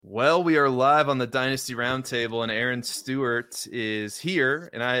Well, we are live on the Dynasty Roundtable, and Aaron Stewart is here.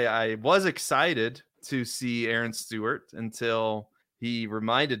 And I was excited to see Aaron Stewart until he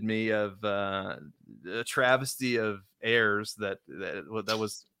reminded me of a travesty of errors that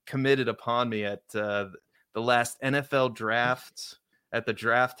was committed upon me at the last NFL draft at the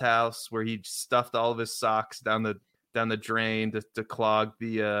draft house, where he stuffed all of his socks down the drain to clog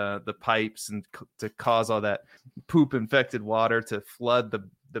the pipes and to cause all that poop infected water to flood the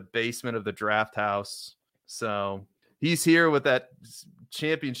basement of the draft house. So he's here with that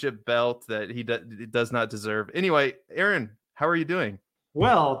championship belt that he does not deserve. Anyway, Aaron, how are you doing?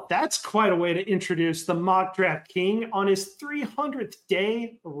 Well, that's quite a way to introduce the mock draft king on his 300th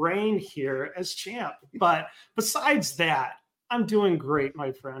day reign here as champ. But besides that, I'm doing great,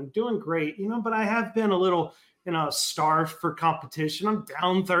 my friend, doing great. But I have been a little, starved for competition. I'm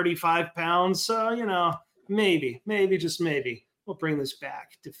down 35 pounds. So, maybe, just maybe we'll bring this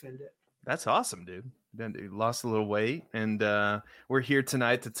back, defend it. That's awesome, dude. Then you lost a little weight, and we're here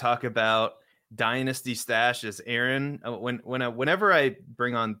tonight to talk about Dynasty stashes. Aaron, whenever I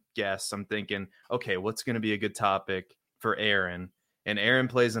bring on guests, I'm thinking, okay, what's going to be a good topic for Aaron? And Aaron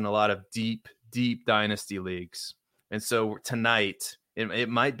plays in a lot of deep Dynasty leagues. And so tonight, it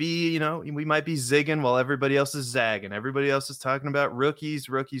might be, we might be zigging while everybody else is zagging. Everybody else is talking about rookies,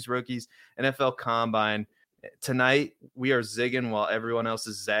 NFL Combine. Tonight, we are zigging while everyone else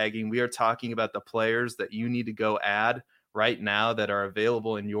is zagging. We are talking about the players that you need to go add right now that are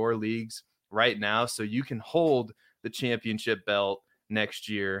available in your leagues right now, so you can hold the championship belt next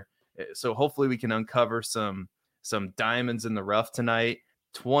year. So hopefully we can uncover some diamonds in the rough tonight.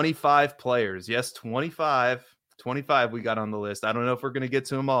 25 players. Yes, 25 we got on the list. I don't know if we're going to get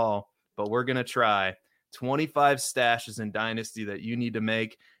to them all, but we're going to try. 25 stashes in Dynasty that you need to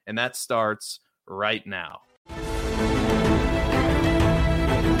make, and that starts right now.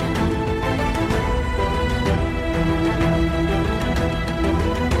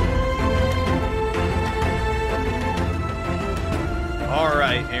 All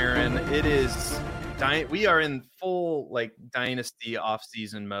right, Aaron, it is we are in full Dynasty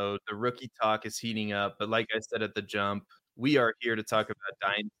off-season mode. The rookie talk is heating up, but like I said at the jump, we are here to talk about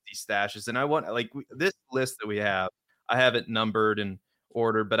Dynasty stashes. And I want this list that we have, I have it numbered and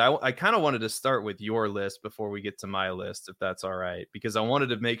ordered, but I kind of wanted to start with your list before we get to my list, if that's all right, because I wanted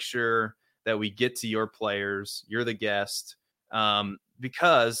to make sure that we get to your players. You're the guest,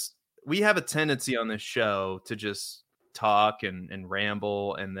 because we have a tendency on this show to just talk and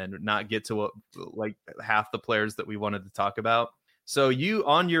ramble and then not get to what half the players that we wanted to talk about. So you,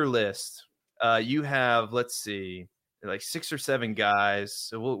 on your list, you have, let's see, 6 or 7 guys.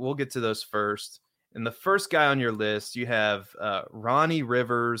 So we'll get to those first. And the first guy on your list, you have Ronnie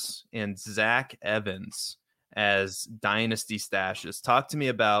Rivers and Zach Evans as Dynasty stashes. Talk to me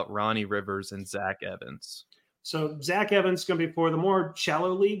about Ronnie Rivers and Zach Evans. So Zach Evans is going to be for the more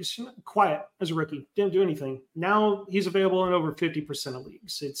shallow leagues, quiet as a rookie, didn't do anything. Now he's available in over 50% of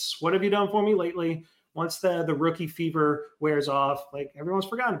leagues. It's what have you done for me lately? Once the rookie fever wears off, everyone's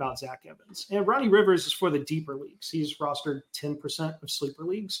forgotten about Zach Evans. And Ronnie Rivers is for the deeper leagues. He's rostered 10% of sleeper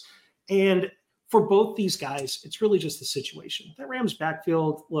leagues. And for both these guys, it's really just the situation. That Rams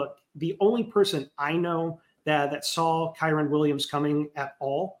backfield, look, the only person I know that saw Kyren Williams coming at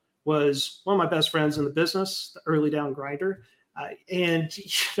all was one of my best friends in the business, the early down grinder.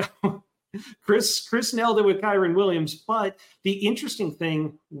 Chris nailed it with Kyren Williams. But the interesting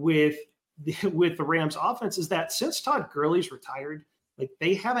thing with the Rams offense is that since Todd Gurley's retired,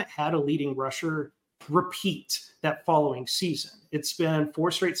 they haven't had a leading rusher repeat that following season. It's been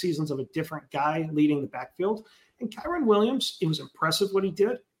 4 straight seasons of a different guy leading the backfield. And Kyren Williams, it was impressive what he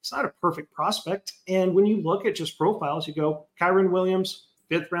did. It's not a perfect prospect. And when you look at just profiles, you go, Kyren Williams,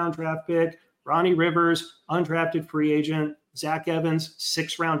 5th round draft pick, Ronnie Rivers, undrafted free agent, Zach Evans,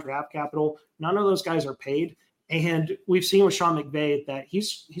 6th round draft capital. None of those guys are paid. And we've seen with Sean McVay that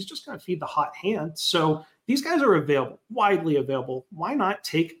he's just going to feed the hot hand. So these guys are available, widely available. Why not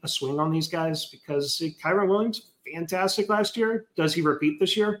take a swing on these guys? Because Kyren Williams, fantastic last year. Does he repeat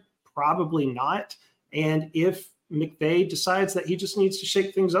this year? Probably not. And if McVay decides that he just needs to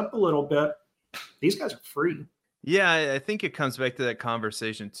shake things up a little bit, these guys are free. Yeah, I think it comes back to that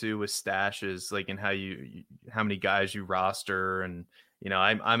conversation too with stashes, and how many guys you roster. And,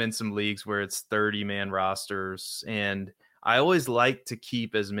 I'm in some leagues where it's 30-man rosters, and I always like to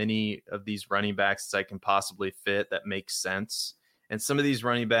keep as many of these running backs as I can possibly fit that makes sense. And some of these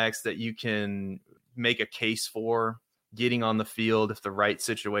running backs that you can make a case for getting on the field if the right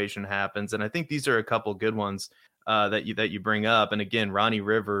situation happens. And I think these are a couple good ones that you bring up. And again, Ronnie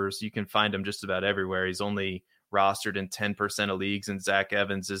Rivers, you can find him just about everywhere. He's only rostered in 10% of leagues, and Zach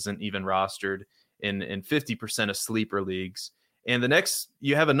Evans isn't even rostered in 50% of sleeper leagues. And the next,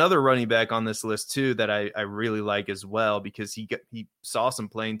 you have another running back on this list too that I really like as well, because he saw some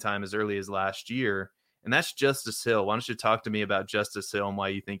playing time as early as last year, and that's Justice Hill. Why don't you talk to me about Justice Hill and why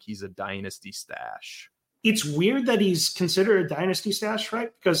you think he's a dynasty stash? It's weird that he's considered a dynasty stash,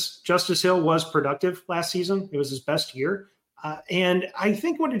 right? Because Justice Hill was productive last season. It was his best year. And I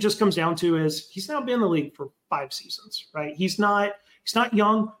think what it just comes down to is he's now been in the league for 5 seasons, right? He's not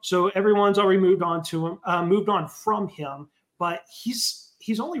young, so everyone's already moved on from him. But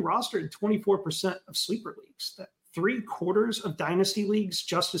he's only rostered in 24% of sleeper leagues. That 3/4 of dynasty leagues,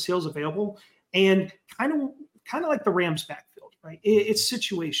 Justice Hill's available, and kind of like the Rams backfield, right? It's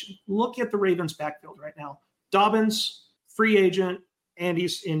situation. Look at the Ravens backfield right now. Dobbins, free agent, and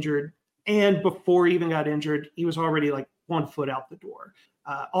he's injured. And before he even got injured, he was already like 1 foot out the door.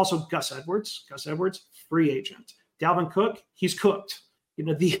 Also, Gus Edwards, free agent. Dalvin Cook, he's cooked.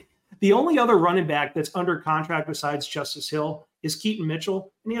 The only other running back that's under contract besides Justice Hill is Keaton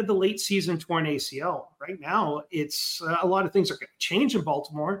Mitchell, and he had the late season torn ACL. Right now, it's a lot of things are going to change in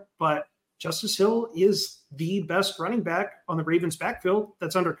Baltimore, but Justice Hill is the best running back on the Ravens backfield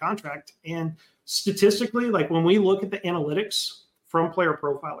that's under contract. And statistically, like when we look at the analytics from Player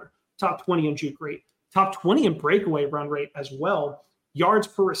Profiler, top 20 in juke rate, top 20 in breakaway run rate as well, yards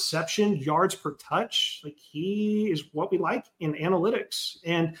per reception, yards per touch, like he is what we like in analytics.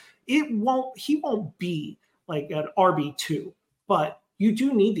 And he won't be like an RB2, but you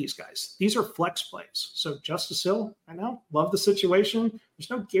do need these guys. These are flex plays. So Justice Hill, I know, love the situation. There's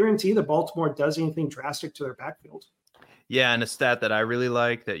no guarantee that Baltimore does anything drastic to their backfield. Yeah, and a stat that I really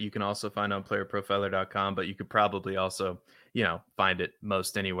like that you can also find on playerprofiler.com, but you could probably also, find it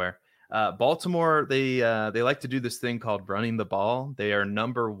most anywhere. Baltimore, they like to do this thing called running the ball. They are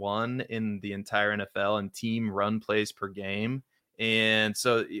number 1 in the entire NFL in team run plays per game. And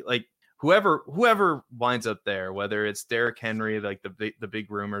so like whoever winds up there, whether it's Derrick Henry, like the big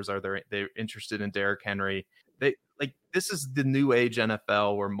rumors are they're interested in Derrick Henry. This is the new age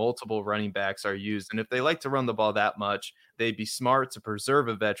NFL where multiple running backs are used. And if they like to run the ball that much, they'd be smart to preserve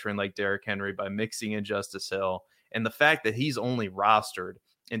a veteran like Derrick Henry by mixing in Justice Hill. And the fact that he's only rostered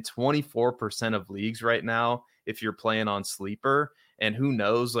in 24% of leagues right now, if you're playing on sleeper, and who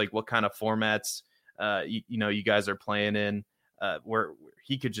knows like what kind of formats you guys are playing in, where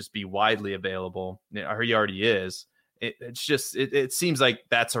he could just be widely available, or he already is. It seems like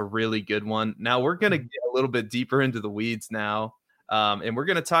that's a really good one. Now we're going to get a little bit deeper into the weeds now, and we're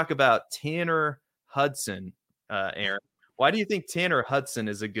going to talk about Tanner Hudson. Aaron, why do you think Tanner Hudson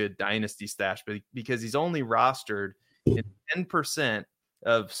is a good dynasty stash? Because he's only rostered in 10%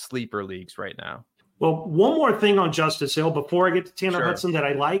 of sleeper leagues right now. Well, one more thing on Justice Hill before I get to Tanner Hudson that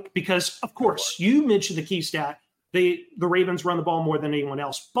I like, because of course you mentioned the key stat. The Ravens run the ball more than anyone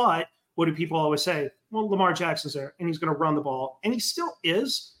else, but what do people always say? Well, Lamar Jackson's there and he's going to run the ball, and he still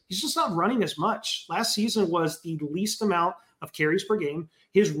is. He's just not running as much. Last season was the least amount of carries per game.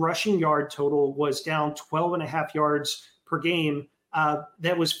 His rushing yard total was down 12.5 yards per game.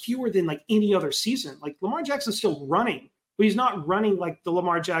 That was fewer than like any other season. Like Lamar Jackson's still running, but he's not running like the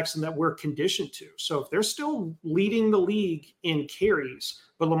Lamar Jackson that we're conditioned to. So if they're still leading the league in carries,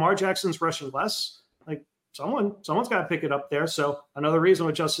 but Lamar Jackson's rushing less, like someone's got to pick it up there. So another reason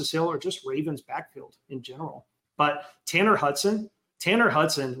with Justice Hill or just Ravens backfield in general. But Tanner Hudson,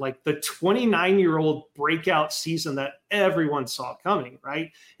 like the 29-year-old breakout season that everyone saw coming,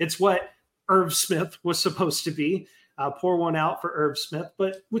 right? It's what Irv Smith was supposed to be. Pour one out for Irv Smith.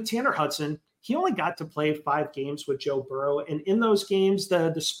 But with Tanner Hudson, he only got to play 5 games with Joe Burrow. And in those games,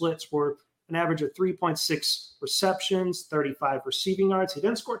 the splits were an average of 3.6 receptions, 35 receiving yards. He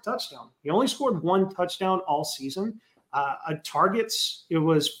didn't score a touchdown. He only scored 1 touchdown all season. Targets, it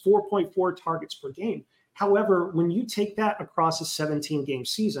was 4.4 targets per game. However, when you take that across a 17-game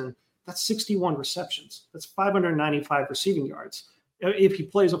season, that's 61 receptions. That's 595 receiving yards. If he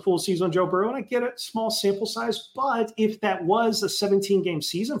plays a full season on Joe Burrow, and I get it, small sample size, but if that was a 17-game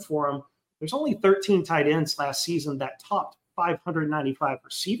season for him, there's only 13 tight ends last season that topped 595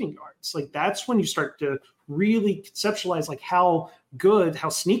 receiving yards. Like that's when you start to really conceptualize like how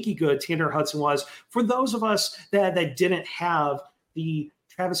sneaky good Tanner Hudson was for those of us that didn't have the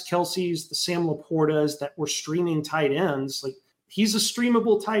Travis Kelce's, the Sam Laportas that were streaming tight ends. Like he's a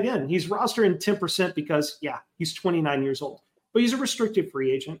streamable tight end. He's rostered in 10% because he's 29 years old. But he's a restricted free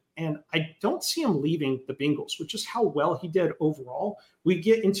agent, and I don't see him leaving the Bengals, which is how well he did overall. We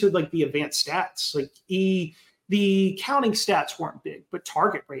get into like the advanced stats. Like the counting stats weren't big, but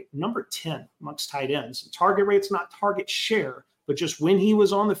target rate, number 10 amongst tight ends. And target rate's not target share, but just when he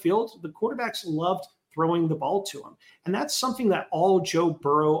was on the field, the quarterbacks loved throwing the ball to him. And that's something that all Joe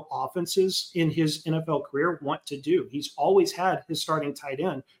Burrow offenses in his NFL career want to do. He's always had his starting tight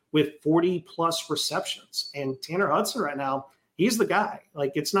end with 40 plus receptions. And Tanner Hudson right now, he's the guy.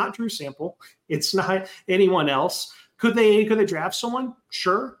 Like, it's not Drew Sample. It's not anyone else. Could they draft someone?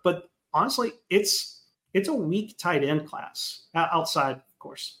 Sure. But honestly, it's a weak tight end class outside, of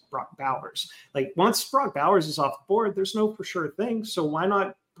course, Brock Bowers. Like, once Brock Bowers is off the board, there's no for sure thing. So why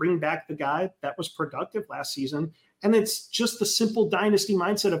not bring back the guy that was productive last season? And it's just the simple dynasty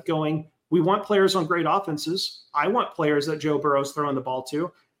mindset of going, we want players on great offenses. I want players that Joe Burrow's throwing the ball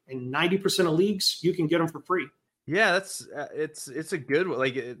to. And 90% of leagues, you can get them for free. Yeah, that's it's a good one.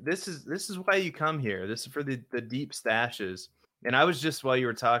 Like, this is why you come here. This is for the deep stashes. And I was just, while you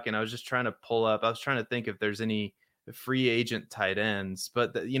were talking, I was just trying to pull up. I was trying to think if there's any free agent tight ends,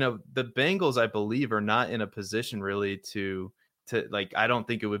 but the Bengals, I believe, are not in a position really to like, I don't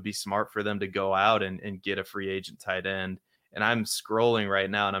think it would be smart for them to go out and get a free agent tight end. And I'm scrolling right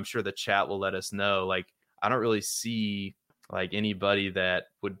now, and I'm sure the chat will let us know. Like, I don't really see like anybody that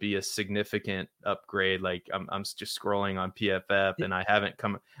would be a significant upgrade. Like, I'm just scrolling on PFF, and I haven't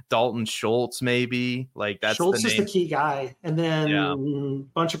come. Dalton Schultz, maybe, like, that's Schultz the name. is the key guy, and then a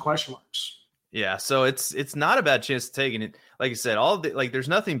bunch of question marks. Yeah, so it's not a bad chance to take it. Like I said, there's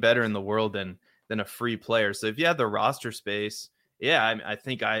nothing better in the world than a free player. So if you have the roster space, yeah, I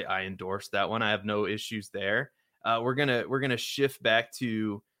think I endorse that one. I have no issues there. We're gonna shift back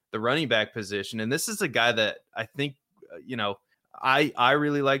to the running back position, and this is a guy that I think I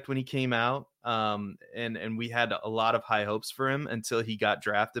really liked when he came out, and we had a lot of high hopes for him until he got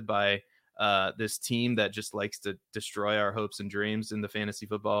drafted by this team that just likes to destroy our hopes and dreams in the fantasy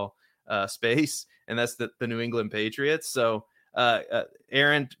football space, and that's the New England Patriots. So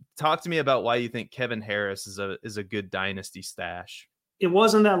Aaron, talk to me about why you think Kevin Harris is a good dynasty stash. It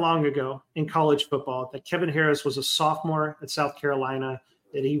wasn't that long ago in college football that Kevin Harris was a sophomore at South Carolina,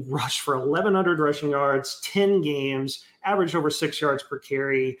 that he rushed for 1,100 rushing yards, 10 games, averaged over 6 yards per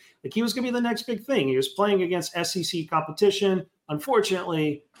carry. Like, he was going to be the next big thing. He was playing against SEC competition.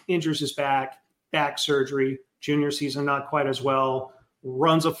 Unfortunately, injures his back surgery, junior season, not quite as well.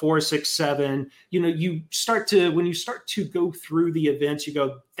 Runs a 4.67. When you start to go through the events, you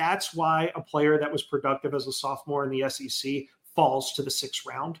go, that's why a player that was productive as a sophomore in the SEC falls to the 6th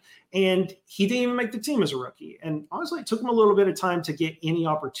round. And he didn't even make the team as a rookie. And honestly, it took him a little bit of time to get any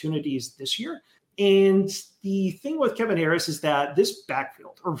opportunities this year. And the thing with Kevin Harris is that this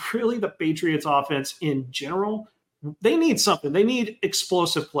backfield, or really the Patriots offense in general, they need something. They need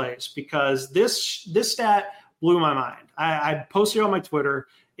explosive plays, because this stat blew my mind. I posted on my Twitter.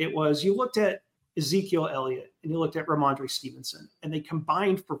 It was, you looked at Ezekiel Elliott and you looked at Ramondre Stevenson, and they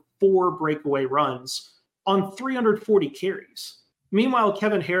combined for 4 breakaway runs on 340 carries. Meanwhile,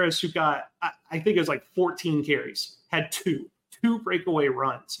 Kevin Harris, who got, I think it was like 14 carries, had two breakaway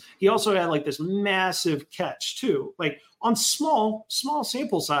runs. He also had like this massive catch too. Like, on small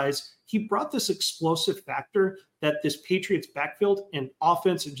sample size, he brought this explosive factor that this Patriots backfield and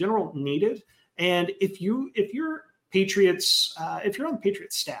offense in general needed. And if you're Patriots, if you're on the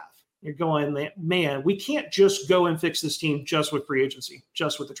Patriots staff, you're going, man, we can't just go and fix this team just with free agency,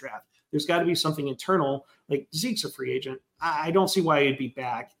 just with the draft. There's got to be something internal. Like, Zeke's a free agent. I don't see why he'd be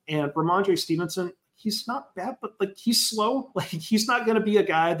back. And Ramondre Stevenson, he's not bad, but like, he's slow. Like, he's not going to be a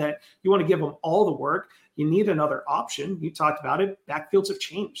guy that you want to give him all the work. You need another option. You talked about it. Backfields have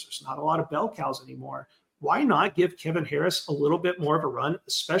changed. There's not a lot of bell cows anymore. Why not give Kevin Harris a little bit more of a run,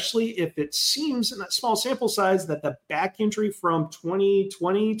 especially if it seems in that small sample size that the back injury from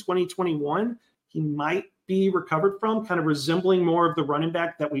 2020, 2021, he might be recovered from, kind of resembling more of the running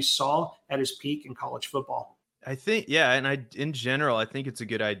back that we saw at his peak in college football. I think, yeah. And in general, I think it's a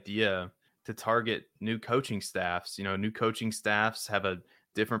good idea to target new coaching staffs. New coaching staffs have a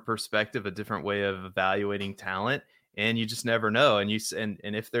different perspective, a different way of evaluating talent. And you just never know. And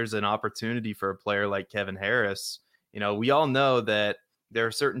if there's an opportunity for a player like Kevin Harris, we all know that there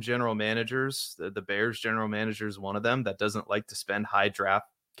are certain general managers, the Bears general manager is one of them, that doesn't like to spend high draft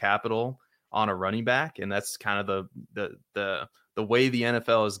capital on a running back. And that's kind of the way the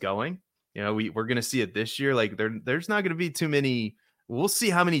NFL is going. We're going to see it this year. Like, there's not going to be too many. We'll see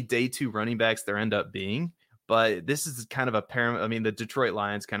how many day 2 running backs there end up being. But this is kind of apparent. I mean, the Detroit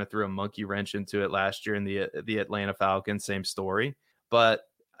Lions kind of threw a monkey wrench into it last year, in the Atlanta Falcons, same story. But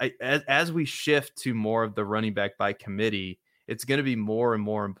as we shift to more of the running back by committee, it's going to be more and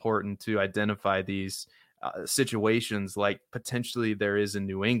more important to identify these situations like potentially there is in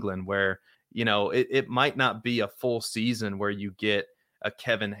New England, where, it might not be a full season where you get a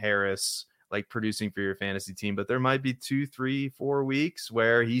Kevin Harris like producing for your fantasy team, but there might be 2, 3, 4 weeks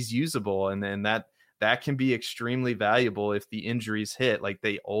where he's usable. And then that can be extremely valuable if the injuries hit like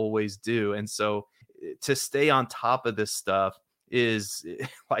they always do. And so to stay on top of this stuff is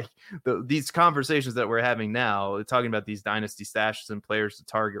like these conversations that we're having now, talking about these dynasty stashes and players to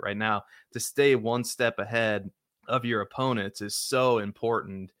target right now, to stay one step ahead of your opponents is so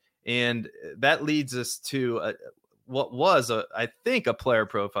important. And that leads us to what was I think a player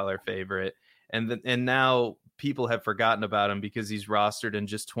profiler favorite, and now people have forgotten about him because he's rostered in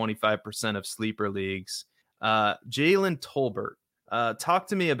just 25% of sleeper leagues. Jalen Tolbert. Talk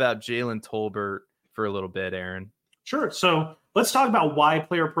to me about Jalen Tolbert for a little bit, Aaron. Sure. So let's talk about why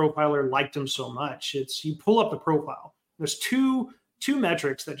Player Profiler liked him so much. It's you pull up the profile. There's two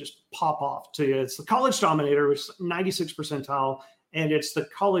metrics that just pop off to you. It's the college dominator, which is 96th percentile, and it's the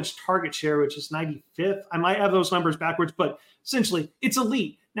college target share, which is 95th. I might have those numbers backwards, but essentially it's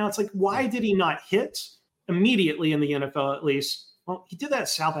elite. Now it's like, why did he not hit immediately in the NFL at least? Well, he did that at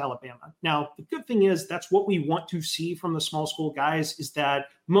South Alabama. Now, the good thing is that's what we want to see from the small school guys, is that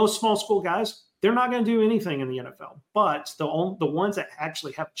most small school guys, they're not going to do anything in the NFL. But the ones that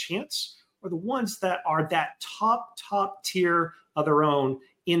actually have a chance are the ones that are that top tier of their own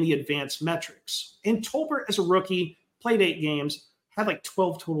in the advanced metrics. And Tolbert, as a rookie, played 8 games, had like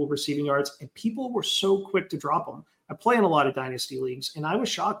 12 total receiving yards, and people were so quick to drop him. I play in a lot of dynasty leagues, and I was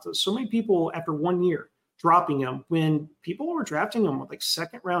shocked that so many people, after 1 year, dropping him when people were drafting him with like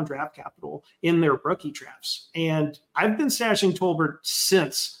second-round draft capital in their rookie drafts. And I've been stashing Tolbert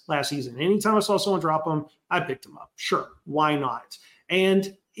since last season. Anytime I saw someone drop him, I picked him up. Sure, why not?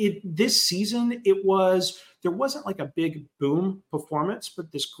 And this season, there wasn't like a big boom performance,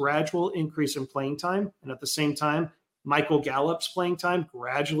 but this gradual increase in playing time. And at the same time, Michael Gallup's playing time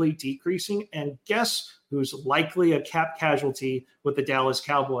gradually decreasing. And guess who's likely a cap casualty with the Dallas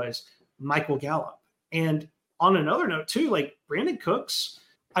Cowboys? Michael Gallup. And on another note too, like Brandon Cooks,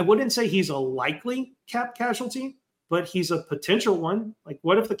 I wouldn't say he's a likely cap casualty, but he's a potential one. Like,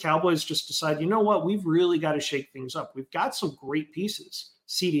 what if the Cowboys just decide, you know what, we've really got to shake things up. We've got some great pieces,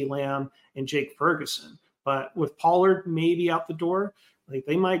 CeeDee Lamb and Jake Ferguson, but with Pollard maybe out the door, like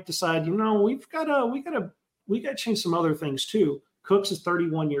they might decide, you know, we got to change some other things too. Cooks is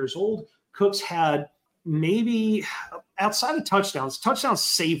 31 years old. Cooks had maybe outside of touchdowns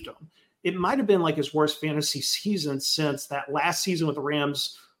saved him. It might have been like his worst fantasy season since that last season with the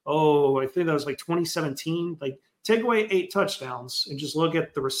Rams. Oh, I think that was like 2017. Like, take away 8 touchdowns and just look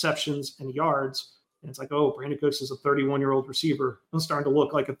at the receptions and yards. And it's like, oh, Brandon Cooks is a 31-year-old receiver. I'm starting to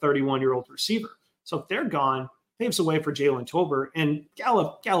look like a 31-year-old receiver. So if they're gone, paves the way for Jalen Tolbert. And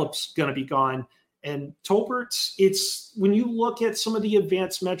Gallup's going to be gone. And Tolbert, it's when you look at some of the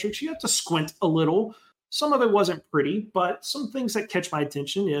advanced metrics, you have to squint a little. Some of it wasn't pretty, but some things that catch my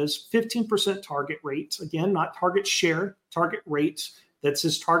attention is 15% target rate. Again, not target share, target rate. That's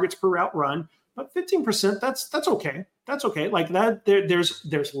his targets per route run. But 15%, that's okay. That's okay. Like that,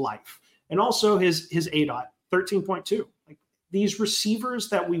 there's life. And also his ADOT, 13.2. Like these receivers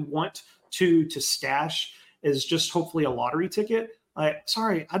that we want to stash is just hopefully a lottery ticket.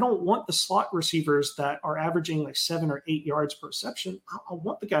 Sorry, I don't want the slot receivers that are averaging like 7 or 8 yards per reception. I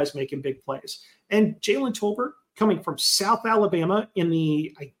want the guys making big plays. And Jalen Tolbert, coming from South Alabama in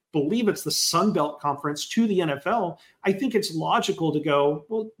I believe it's the Sun Belt Conference, to the NFL, I think it's logical to go,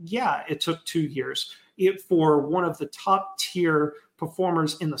 well, yeah, it took 2 years for one of the top tier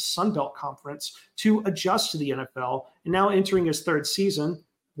performers in the Sun Belt Conference to adjust to the NFL. And now entering his 3rd season,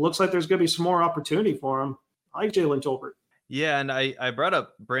 looks like there's going to be some more opportunity for him. I like Jalen Tolbert. Yeah, and I brought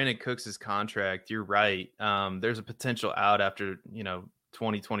up Brandon Cooks' contract. You're right. There's a potential out after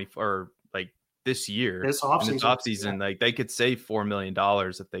 2020 or like this year. This offseason, like they could save $4 million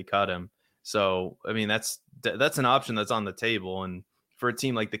if they cut him. So I mean that's an option that's on the table. And for a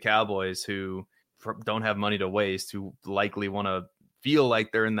team like the Cowboys who don't have money to waste, who likely want to feel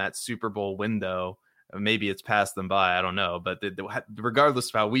like they're in that Super Bowl window. Maybe it's passed them by. I don't know. But regardless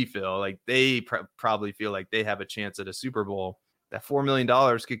of how we feel, like they probably feel like they have a chance at a Super Bowl. That $4 million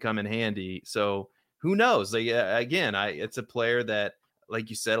could come in handy. So who knows? Like, again, it's a player that, like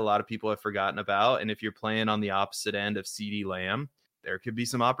you said, a lot of people have forgotten about. And if you're playing on the opposite end of CeeDee Lamb, there could be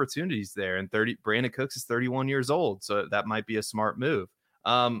some opportunities there. And Brandon Cooks is 31 years old. So that might be a smart move.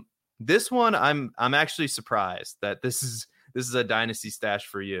 This one, I'm actually surprised that this is a dynasty stash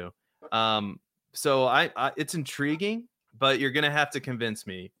for you. So I it's intriguing, but you're going to have to convince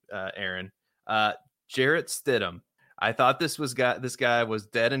me, Aaron. Jarrett Stidham. I thought this guy was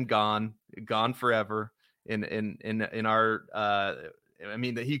dead and gone forever in our I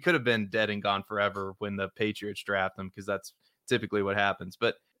mean, he could have been dead and gone forever when the Patriots draft him, because that's typically what happens.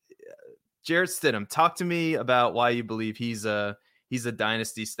 But Jarrett Stidham, talk to me about why you believe he's a he's a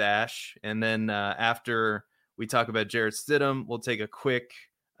dynasty stash. And then after we talk about Jarrett Stidham, we'll take a quick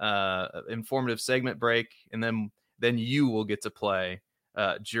informative segment break, and then you will get to play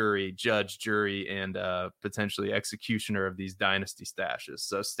judge, jury, and potentially executioner of these dynasty stashes.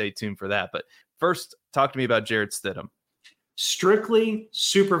 So stay tuned for that. But first, talk to me about Jarrett Stidham. Strictly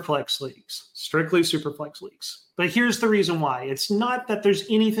super flex leagues. But here's the reason why. It's not that there's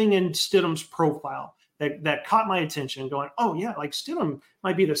anything in Stidham's profile that caught my attention going, oh yeah, like Stidham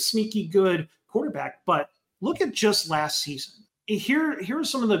might be the sneaky good quarterback. But look at just last season. Here are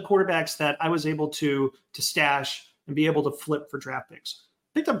some of the quarterbacks that I was able to stash and be able to flip for draft picks.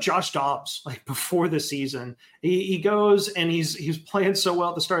 Picked up Josh Dobbs like before the season. He goes and he's playing so well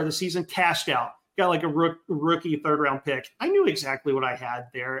at the start of the season, cashed out. Got like a rookie third-round pick. I knew exactly what I had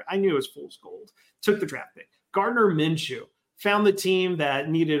there. I knew it was fool's gold. Took the draft pick. Gardner Minshew. Found the team that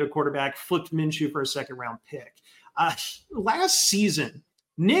needed a quarterback, flipped Minshew for a second-round pick. Last season,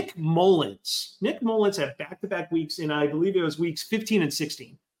 Nick Mullins had back-to-back weeks in, I believe it was weeks 15 and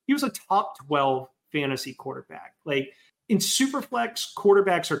 16. He was a top 12 fantasy quarterback. Like in Superflex,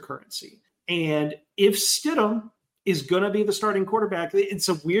 quarterbacks are currency. And if Stidham is going to be the starting quarterback, it's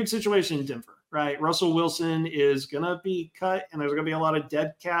a weird situation in Denver, right? Russell Wilson is going to be cut, and there's going to be a lot of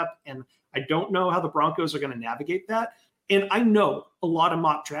dead cap, and I don't know how the Broncos are going to navigate that. And I know a lot of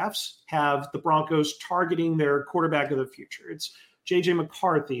mock drafts have the Broncos targeting their quarterback of the future. It's JJ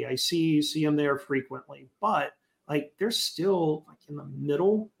McCarthy. I see him there frequently, but like they're still like in the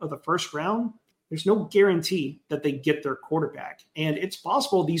middle of the first round. There's no guarantee that they get their quarterback. And it's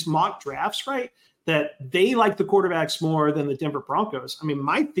possible these mock drafts, right, that they like the quarterbacks more than the Denver Broncos. I mean,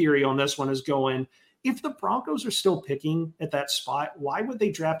 my theory on this one is going, if the Broncos are still picking at that spot, why would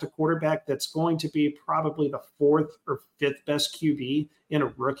they draft a quarterback that's going to be probably the fourth or fifth best QB in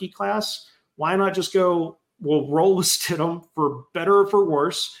a rookie class? Why not just go, we'll roll with Stidham for better or for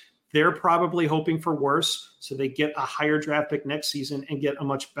worse? They're probably hoping for worse, so they get a higher draft pick next season and get a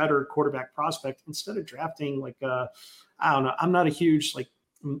much better quarterback prospect instead of drafting like I don't know. I'm not a huge like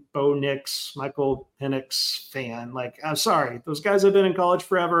Bo Nix, Michael Penix fan. Like, I'm sorry, those guys have been in college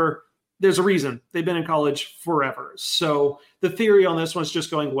forever. There's a reason they've been in college forever. So the theory on this one is just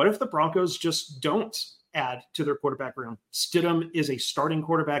going, what if the Broncos just don't add to their quarterback room? Stidham is a starting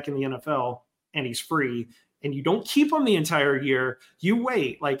quarterback in the NFL and he's free, and you don't keep him the entire year. You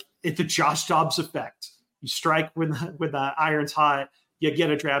wait, like it's the Josh Dobbs effect. You strike when the iron's hot, you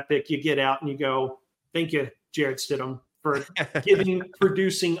get a draft pick, you get out and you go, thank you, Jarrett Stidham, for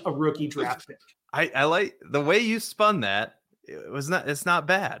producing a rookie draft pick. I like the way you spun that. It's not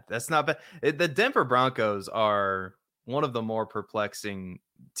bad. That's not bad. The Denver Broncos are one of the more perplexing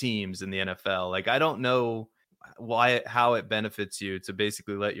teams in the NFL. Like, I don't know how it benefits you to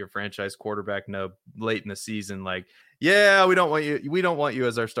basically let your franchise quarterback know late in the season, like, yeah, we don't want you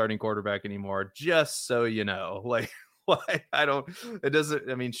as our starting quarterback anymore, just so you know. Like, I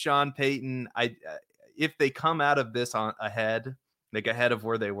mean, Sean Payton, if they come out of this ahead of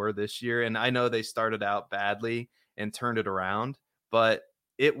where they were this year, and I know they started out badly and turned it around, but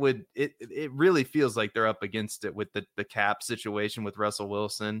it really feels like they're up against it with the cap situation with Russell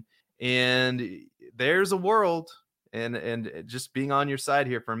Wilson. And there's a world, and just being on your side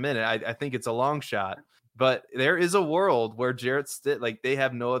here for a minute, I think it's a long shot, but there is a world where like they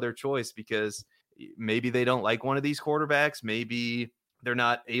have no other choice, because maybe they don't like one of these quarterbacks. Maybe they're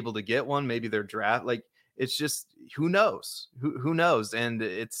not able to get one. Maybe they're like, it's just, who knows? Who knows? And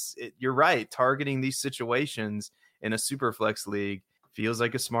you're right. Targeting these situations in a super flex league feels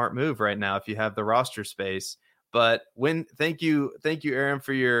like a smart move right now if you have the roster space. But thank you, Aaron,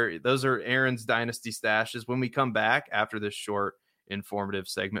 those are Aaron's dynasty stashes. When we come back after this short informative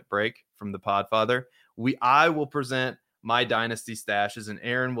segment break from the Podfather, I will present my dynasty stashes, and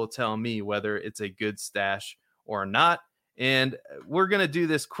Aaron will tell me whether it's a good stash or not. And we're going to do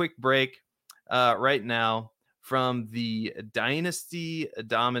this quick break right now from the Dynasty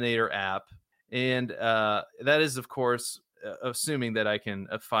Dominator app. And that is, of course, assuming that I can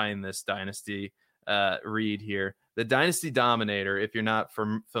find this Dynasty read here. The Dynasty Dominator, if you're not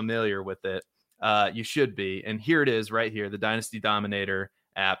familiar with it, you should be. And here it is right here, the Dynasty Dominator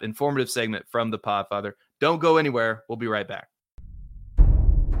app, informative segment from the Podfather. Don't go anywhere. We'll be right back.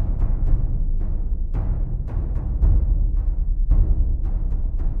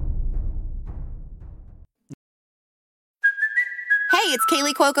 Hey, it's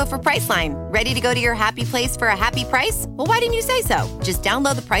Kaylee Cuoco for Priceline. Ready to go to your happy place for a happy price? Well, why didn't you say so? Just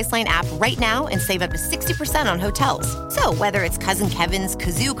download the Priceline app right now and save up to 60% on hotels. So whether it's Cousin Kevin's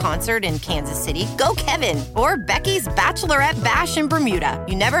Kazoo Concert in Kansas City, go Kevin, or Becky's Bachelorette Bash in Bermuda,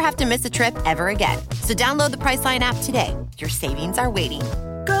 you never have to miss a trip ever again. So download the Priceline app today. Your savings are waiting.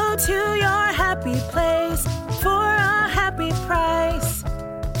 Go to your happy place for a happy price.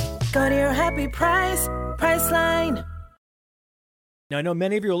 Go to your happy price, Priceline. Now, I know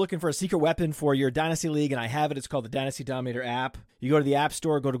many of you are looking for a secret weapon for your Dynasty League, and I have it. It's called the Dynasty Dominator app. You go to the App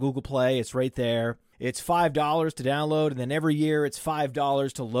Store, go to Google Play. It's right there. It's $5 to download, and then every year it's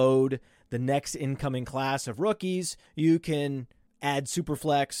 $5 to load the next incoming class of rookies. You can add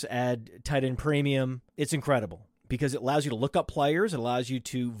Superflex, add tight end premium. It's incredible because it allows you to look up players. It allows you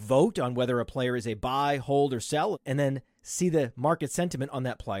to vote on whether a player is a buy, hold, or sell, and then see the market sentiment on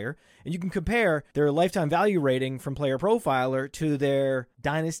that player. And you can compare their lifetime value rating from Player Profiler to their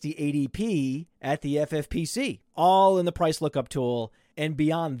Dynasty ADP at the FFPC, all in the price lookup tool. And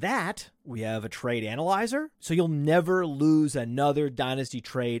beyond that, we have a trade analyzer, so you'll never lose another Dynasty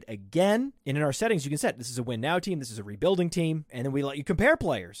trade again. And in our settings, you can set this is a win now team, this is a rebuilding team, and then we let you compare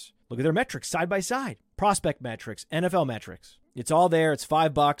players. Look at their metrics side by side, prospect metrics, NFL metrics. It's all there. It's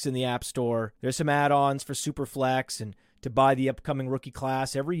 $5 in the App Store. There's some add-ons for Superflex and to buy the upcoming rookie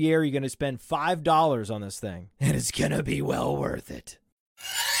class. Every year, you're going to spend $5 on this thing, and it's going to be well worth it.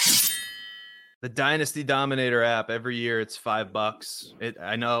 The Dynasty Dominator app, every year it's $5.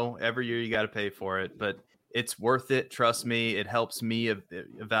 I know every year you got to pay for it, but it's worth it. Trust me. It helps me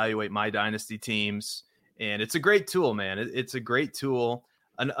evaluate my Dynasty teams, and it's a great tool, man. It's a great tool.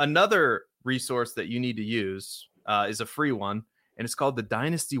 Another resource that you need to use is a free one, and it's called the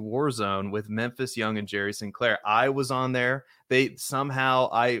Dynasty Warzone with Memphis Young and Jerry Sinclair. I was on there. I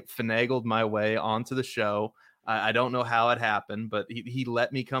finagled my way onto the show. I don't know how it happened, but he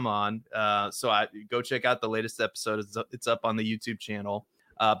let me come on. So I go check out the latest episode. It's up on the YouTube channel.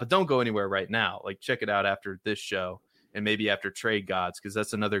 But don't go anywhere right now. Like, check it out after this show and maybe after Trade Gods, because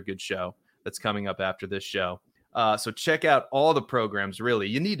that's another good show that's coming up after this show. So check out all the programs. Really,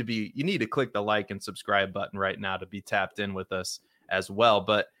 you need to click the like and subscribe button right now to be tapped in with us as well.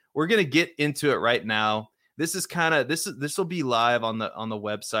 But we're gonna get into it right now. This will be live on the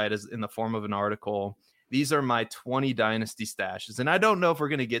website as in the form of an article. These are my 20 Dynasty stashes, and I don't know if we're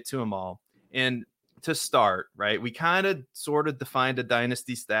gonna get to them all. And to start, right, we kind of sort of defined a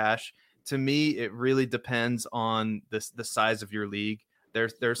Dynasty stash. To me, it really depends on the size of your league.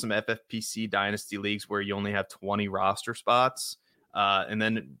 There's some FFPC Dynasty leagues where you only have 20 roster spots. And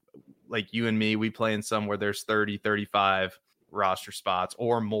then like you and me, we play in some where there's 30, 35 roster spots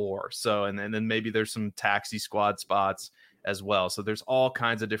or more. So, and then maybe there's some taxi squad spots as well. So there's all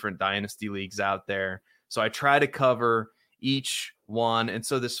kinds of different Dynasty leagues out there. So I try to cover each one. And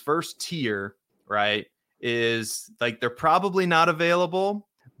so this first tier, right, is like, they're probably not available,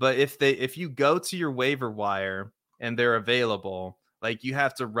 but if you go to your waiver wire and they're available, like, you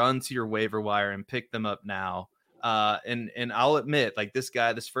have to run to your waiver wire and pick them up now. And I'll admit, like, this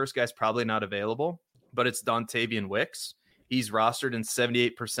first guy's probably not available, but it's Dontavian Wicks. He's rostered in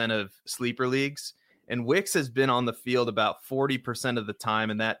 78% of sleeper leagues, and Wicks has been on the field about 40% of the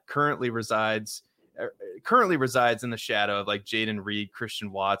time, and that currently resides in the shadow of like Jaden Reed,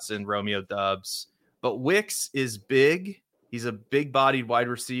 Christian Watson, Romeo Doubs. But Wicks is big. He's a big-bodied wide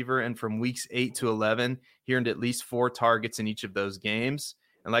receiver, and from weeks 8 to 11, he earned at least 4 targets in each of those games.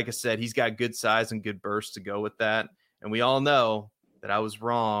 And like I said, he's got good size and good burst to go with that. And we all know that I was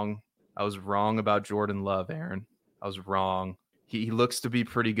wrong. I was wrong about Jordan Love, Aaron. I was wrong. He looks to be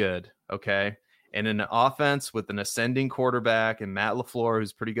pretty good, okay? And in an offense with an ascending quarterback and Matt LaFleur,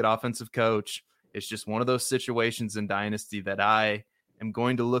 who's a pretty good offensive coach, it's just one of those situations in Dynasty that I am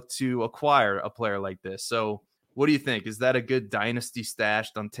going to look to acquire a player like this. So what do you think? Is that a good Dynasty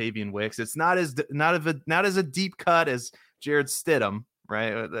stash, Dontavian Wicks? It's not as a deep cut as Jared Stidham,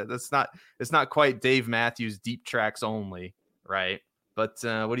 right? It's not quite Dave Matthews deep tracks only, right? But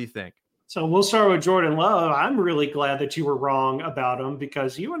what do you think? So we'll start with Jordan Love. I'm really glad that you were wrong about him,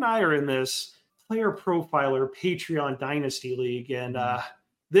 because you and I are in this Player Profiler Patreon Dynasty League, and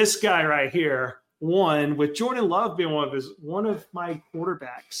this guy right here won with Jordan Love being one of my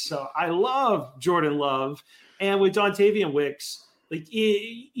quarterbacks. So I love Jordan Love. And with Dontavian Wicks, like,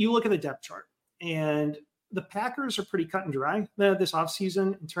 you look at the depth chart, and the Packers are pretty cut and dry this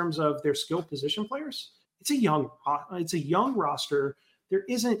offseason in terms of their skill position players. It's a young roster. There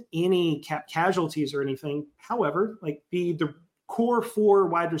isn't any cap casualties or anything. However, like the core 4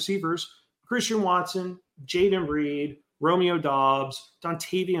 wide receivers, Christian Watson, Jaden Reed, Romeo Doubs,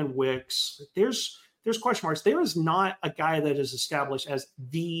 Dontavian Wicks, there's there's question marks. There is not a guy that is established as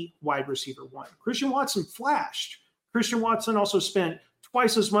the wide receiver one. Christian Watson flashed. Christian Watson also spent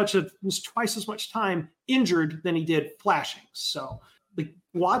twice as much time injured than he did flashing. So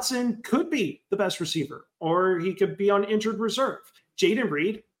Watson could be the best receiver, or he could be on injured reserve. Jayden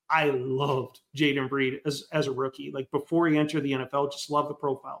Reed, I loved Jayden Reed as a rookie. Like before he entered the NFL, just loved the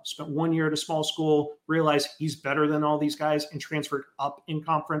profile. Spent 1 year at a small school, realized he's better than all these guys, and transferred up in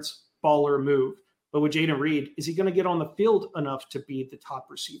conference. Baller move. But with Jayden Reed, is he going to get on the field enough to be the top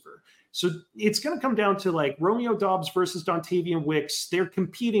receiver? So it's going to come down to like Romeo Doubs versus Dontavian Wicks. They're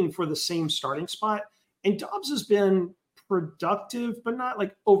competing for the same starting spot. And Doubs has been productive, but not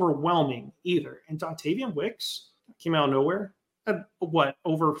like overwhelming either. And Dontavian Wicks came out of nowhere. Had,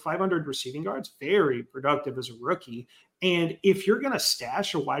 over 500 receiving yards? Very productive as a rookie. And if you're going to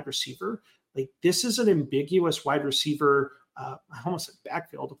stash a wide receiver, like this is an ambiguous wide receiver, almost a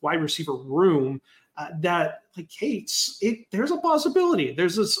backfield, wide receiver room that like, hey, there's a possibility.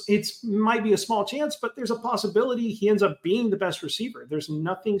 It might be a small chance, but there's a possibility he ends up being the best receiver. There's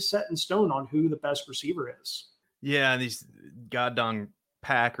nothing set in stone on who the best receiver is. Yeah, and these goddamn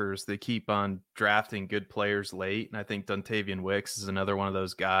Packers, they keep on drafting good players late, and I think Dontavian Wicks is another one of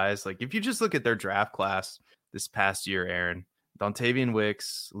those guys. Like if you just look at their draft class this past year, Aaron, Dontavian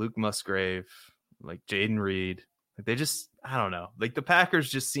Wicks, Luke Musgrave, like Jayden Reed, like they just, I don't know, like the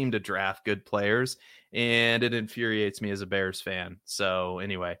Packers just seem to draft good players, and it infuriates me as a Bears fan. So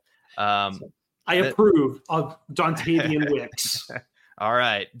anyway, I approve of Dontavian Wicks. All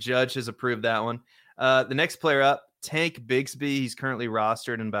right, Judge has approved that one. The next player up, Tank Bigsby. He's currently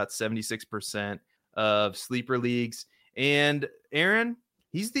rostered in about 76% of sleeper leagues. And Aaron,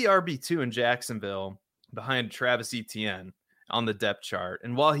 he's the RB2 in Jacksonville behind Travis Etienne on the depth chart.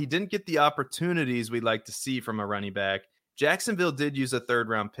 And while he didn't get the opportunities we'd like to see from a running back, Jacksonville did use a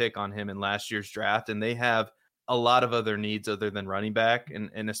 3rd-round pick on him in last year's draft, and they have a lot of other needs other than running back.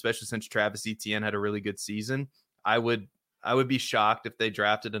 And especially since Travis Etienne had a really good season, I would be shocked if they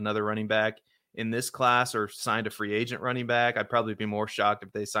drafted another running back in this class or signed a free agent running back. I'd probably be more shocked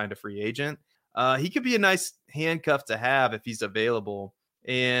if they signed a free agent. He could be a nice handcuff to have if he's available.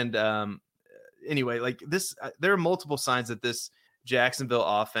 And anyway, like this, there are multiple signs that this Jacksonville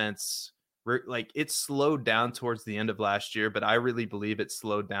offense, like it slowed down towards the end of last year, but I really believe it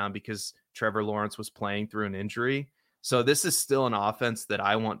slowed down because Trevor Lawrence was playing through an injury. So this is still an offense that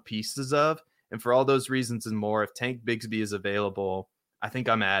I want pieces of. And for all those reasons and more, if Tank Bigsby is available, I think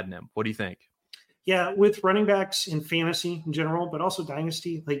I'm adding him. What do you think? Yeah, with running backs in fantasy in general, but also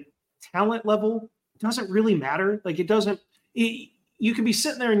Dynasty, like talent level doesn't really matter. Like you can be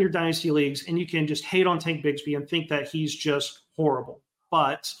sitting there in your Dynasty leagues and you can just hate on Tank Bigsby and think that he's just horrible.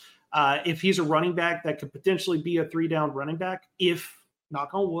 But if he's a running back that could potentially be a 3-down running back, if,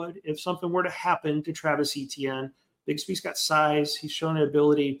 knock on wood, if something were to happen to Travis Etienne, Bigsby's got size. He's shown an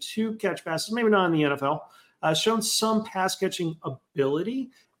ability to catch passes, maybe not in the NFL, shown some pass catching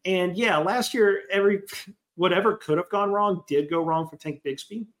ability. And yeah, last year, whatever could have gone wrong did go wrong for Tank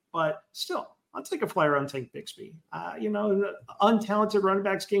Bigsby, but still, I'll take a flyer on Tank Bigsby. Untalented running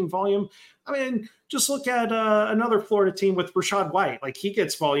backs getting volume. I mean, just look at another Florida team with Rachaad White. Like he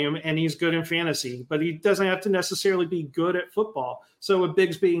gets volume and he's good in fantasy, but he doesn't have to necessarily be good at football. So with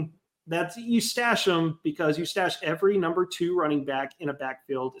Bigsby, you stash him because you stash every number 2 running back in a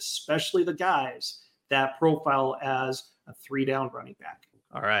backfield, especially the guys that profile as a 3-down running back.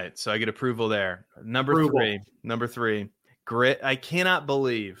 All right, so I get approval there. Number three, grit. I cannot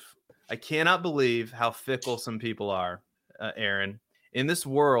believe how fickle some people are, Aaron. In this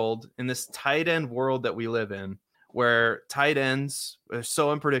world, in this tight end world that we live in, where tight ends are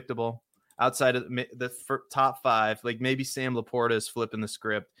so unpredictable, outside of the top 5, like maybe Sam Laporta is flipping the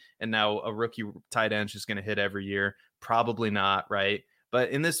script, and now a rookie tight end is just going to hit every year. Probably not, right?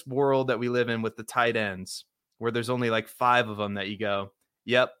 But in this world that we live in with the tight ends, where there's only like 5 of them that you go,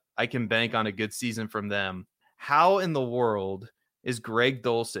 yep, I can bank on a good season from them. How in the world is Greg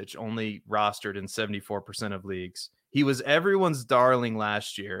Dulcich only rostered in 74% of leagues? He was everyone's darling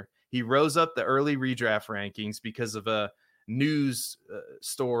last year. He rose up the early redraft rankings because of a news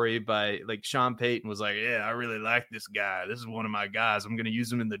story by like Sean Payton was like, yeah, I really like this guy. This is one of my guys. I'm going to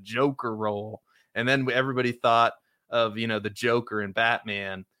use him in the Joker role. And then everybody thought of, the Joker and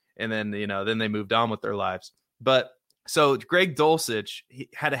Batman. And then, then they moved on with their lives. But so Greg Dulcich, he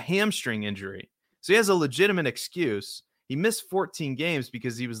had a hamstring injury. So he has a legitimate excuse. He missed 14 games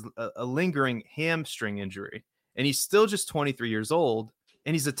because he was a lingering hamstring injury. And he's still just 23 years old.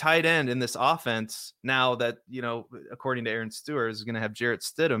 And he's a tight end in this offense now that, according to Aaron Stewart, is going to have Jarrett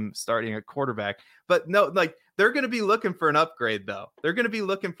Stidham starting at quarterback. But no, like they're going to be looking for an upgrade, though. They're going to be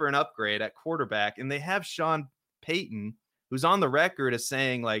looking for an upgrade at quarterback, and they have Sean Payton, who's on the record as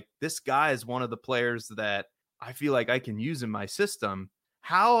saying, like, this guy is one of the players that I feel like I can use in my system.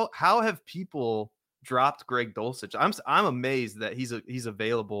 How have people dropped Greg Dulcich? I'm amazed that he's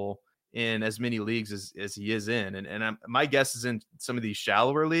available in as many leagues as he is in. And my guess is in some of these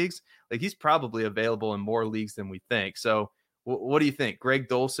shallower leagues, like he's probably available in more leagues than we think. So what do you think? Greg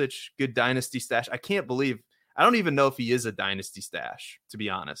Dulcich, good dynasty stash? I don't even know if he is a dynasty stash, to be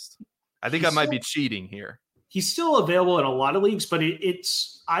honest. I think I might be cheating here. He's still available in a lot of leagues, but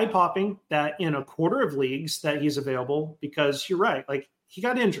it's eye-popping that in a quarter of leagues that he's available, because you're right. Like, he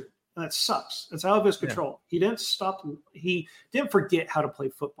got injured. That sucks. It's out of his control. Yeah. He didn't forget how to play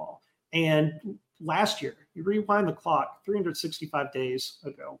football. And last year, you rewind the clock 365 days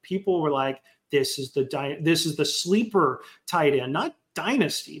ago, people were like, this is the sleeper tight end, not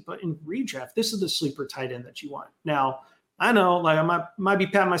dynasty, but in redraft, this is the sleeper tight end that you want. Now, I know, like, I might be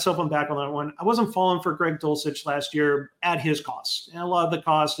patting myself on the back on that one. I wasn't falling for Greg Dulcich last year at his cost. And a lot of the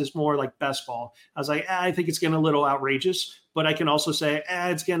cost is more like best ball. I was like, I think it's getting a little outrageous, but I can also say,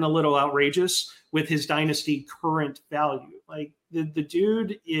 it's getting a little outrageous with his dynasty current value. Like, the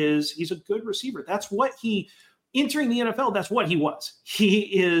dude he's a good receiver. That's what entering the NFL, that's what he was. He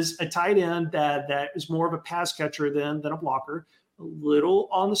is a tight end that is more of a pass catcher than a blocker, a little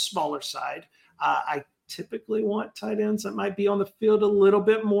on the smaller side. I typically want tight ends that might be on the field a little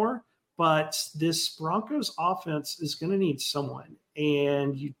bit more, but this Broncos offense is going to need someone.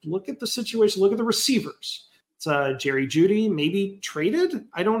 And you look at the situation, look at the receivers. It's Jerry Jeudy, maybe traded.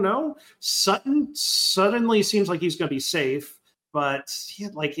 I don't know. Sutton suddenly seems like he's going to be safe, but yeah,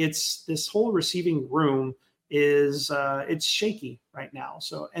 like, it's this whole receiving room is it's shaky right now.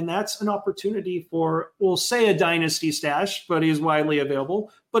 So, and that's an opportunity for, we'll say, a dynasty stash, but he's widely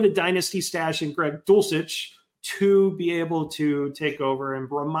available, but a dynasty stash in Greg Dulcich to be able to take over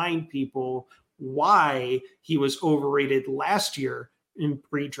and remind people why he was overrated last year in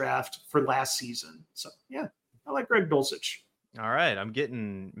pre-draft for last season. So yeah, I like Greg Dulcich. All right. We're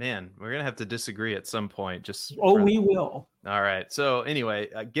going to have to disagree at some point. We will. All right. So anyway,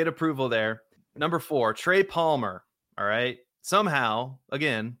 get approval there. Number 4, Trey Palmer. All right. Somehow,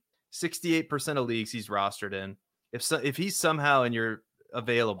 again, 68% of leagues he's rostered in. If he's somehow and you're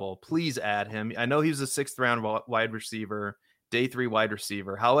available, please add him. I know he was a 6th round wide receiver, day 3 wide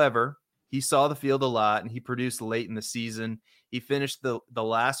receiver. However, he saw the field a lot and he produced late in the season. He finished the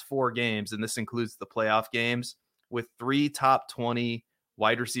last 4 games, and this includes the playoff games, with 3 top 20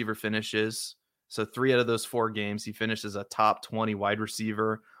 wide receiver finishes. So 3 out of those 4 games, he finished as a top 20 wide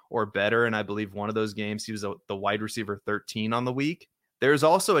receiver or better. And I believe one of those games, he was the wide receiver 13 on the week. There's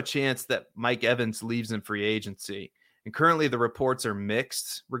also a chance that Mike Evans leaves in free agency. And currently the reports are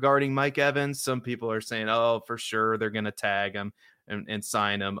mixed regarding Mike Evans. Some people are saying, oh, for sure, they're going to tag him and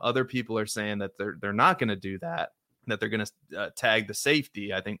sign him. Other people are saying that they're not going to do that they're going to tag the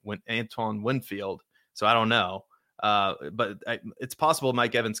safety, I think, Antoine Winfield. So I don't know. But it's possible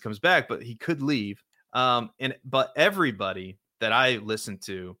Mike Evans comes back, but he could leave. But everybody that I listen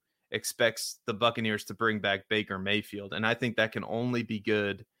to expects the Buccaneers to bring back Baker Mayfield. And I think that can only be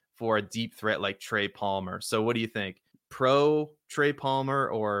good for a deep threat like Trey Palmer. So what do you think? Pro Trey Palmer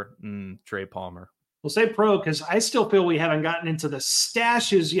or Trey Palmer? We'll say pro, because I still feel we haven't gotten into the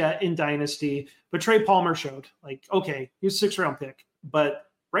stashes yet in Dynasty, but Trey Palmer showed, like, okay, he's a 6th round pick, but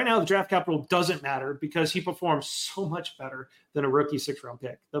right now the draft capital doesn't matter because he performs so much better than a rookie 6th round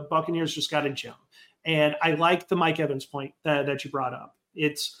pick. The Buccaneers just got a gem. And I like the Mike Evans point that you brought up.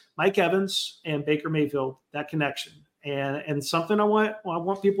 It's Mike Evans and Baker Mayfield, that connection. And something I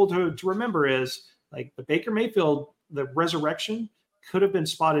want people to remember is, like, the Baker Mayfield, the resurrection could have been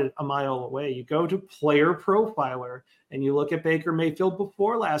spotted a mile away. You go to Player Profiler and you look at Baker Mayfield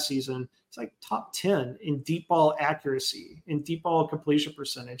before last season, it's like top 10 in deep ball accuracy, in deep ball completion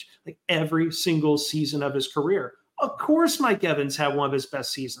percentage, like every single season of his career. Of course, Mike Evans had one of his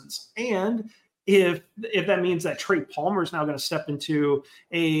best seasons. And if that means that Trey Palmer is now going to step into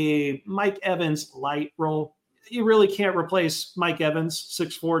a Mike Evans light role, you really can't replace Mike Evans,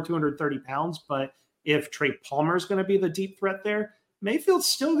 6'4", 230 pounds. But if Trey Palmer is going to be the deep threat there, Mayfield's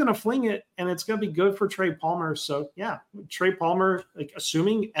still going to fling it, and it's going to be good for Trey Palmer. So, yeah, Trey Palmer, like,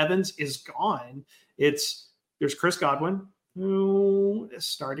 assuming Evans is gone, there's Chris Godwin, who is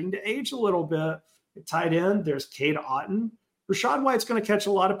starting to age a little bit. Tight end, there's Cade Otton. Rachaad White's going to catch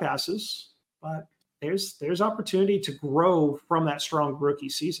a lot of passes, but there's opportunity to grow from that strong rookie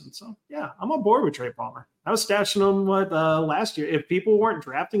season. So, yeah, I'm on board with Trey Palmer. I was stashing him last year. If people weren't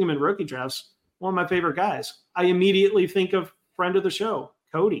drafting him in rookie drafts, one of my favorite guys. I immediately think of friend of the show,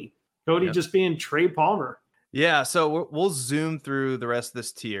 Cody. Yep. Just being Trey Palmer. Yeah, so we'll zoom through the rest of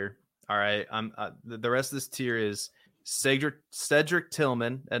this tier. All right, the rest of this tier is Cedric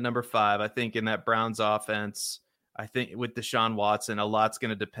Tillman at number 5. I think in that Browns offense, I think with Deshaun Watson, a lot's going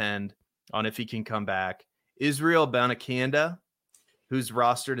to depend on if he can come back. Israel Abanikanda, who's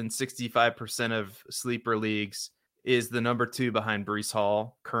rostered in 65% of sleeper leagues, is the number 2 behind Breece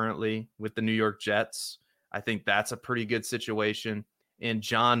Hall currently with the New York Jets. I think that's a pretty good situation. And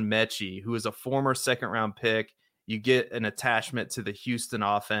John Mechie, who is a former second-round pick. You get an attachment to the Houston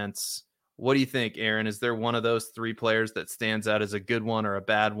offense. What do you think, Aaron? Is there one of those 3 players that stands out as a good one or a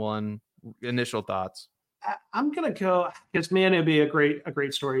bad one? Initial thoughts. I'm going to go, because, man, it'd be a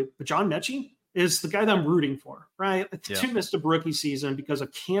great story. But John Mechie is the guy that I'm rooting for, right? The 2 missed a rookie season because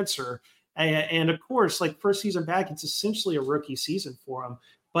of cancer. And of course, like first season back, it's essentially a rookie season for him.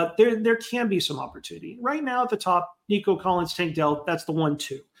 But there can be some opportunity. Right now at the top, Nico Collins, Tank Dell, that's the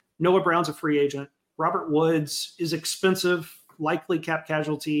 1-2. Noah Brown's a free agent. Robert Woods is expensive, likely cap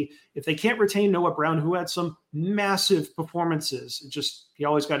casualty. If they can't retain Noah Brown, who had some massive performances, he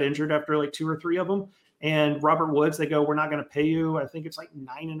always got injured after like 2 or 3 of them. And Robert Woods, they go, we're not going to pay you. I think it's like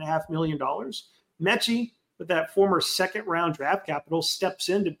 $9.5 million. Mechie, with that former second-round draft capital, steps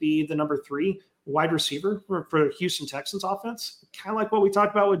in to be the number 3 wide receiver for the Houston Texans offense. Kind of like what we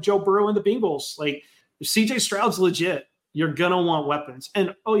talked about with Joe Burrow and the Bengals. Like, if CJ Stroud's legit, you're going to want weapons.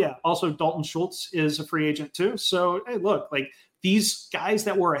 And, also Dalton Schultz is a free agent too. So, hey, look, like these guys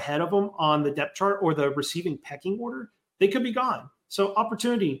that were ahead of them on the depth chart or the receiving pecking order, they could be gone. So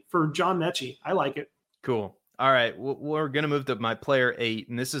opportunity for John Mechie. I like it. Cool. All right. We're going to move to my player 8,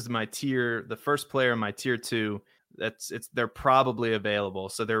 and this is my tier, the first player in my tier 2. They're probably available.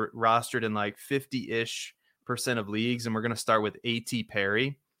 So they're rostered in like 50-ish% of leagues. And we're going to start with A.T.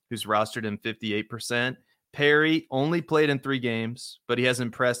 Perry, who's rostered in 58%. Perry only played in 3 games, but he has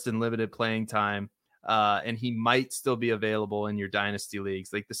impressed in limited playing time. And he might still be available in your dynasty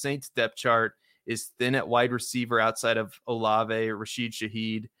leagues. Like the Saints depth chart is thin at wide receiver outside of Olave or Rashid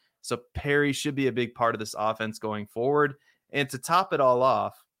Shaheed. So Perry should be a big part of this offense going forward. And to top it all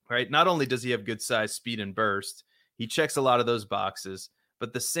off, right, not only does he have good size, speed, and burst, he checks a lot of those boxes,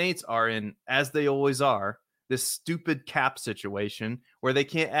 but the Saints are in, as they always are, this stupid cap situation where they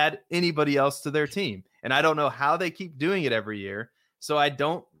can't add anybody else to their team. And I don't know how they keep doing it every year. So I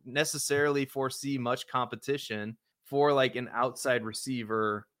don't necessarily foresee much competition for like an outside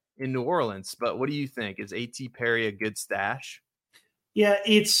receiver in New Orleans. But what do you think? Is A.T. Perry a good stash? Yeah,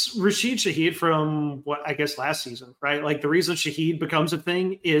 it's Rashid Shaheed from what I guess last season, right? Like the reason Shaheed becomes a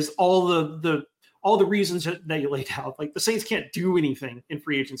thing is all the reasons that you laid out. Like the Saints can't do anything in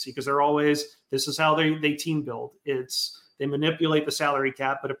free agency because they're always, this is how they team build. They manipulate the salary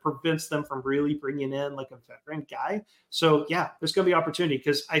cap, but it prevents them from really bringing in like a veteran guy. So yeah, there's going to be opportunity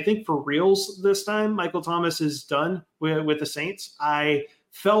because I think for reals this time, Michael Thomas is done with the Saints. I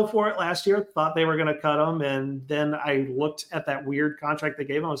fell for it last year, thought they were going to cut him. And then I looked at that weird contract they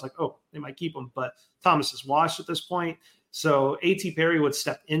gave him. I was like, oh, they might keep him, but Thomas is washed at this point. So A.T. Perry would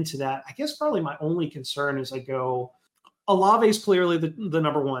step into that. I guess probably my only concern is I go, Olave is clearly the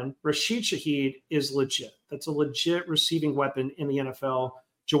number 1. Rashid Shaheed is legit. That's a legit receiving weapon in the NFL.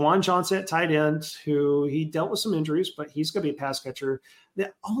 Juwan Johnson at tight end, who he dealt with some injuries, but he's going to be a pass catcher.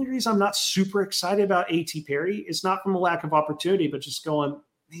 The only reason I'm not super excited about A.T. Perry is not from a lack of opportunity, but just going,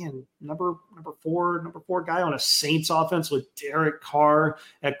 man, number four guy on a Saints offense with Derek Carr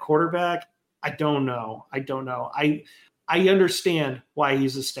at quarterback. I don't know. I understand why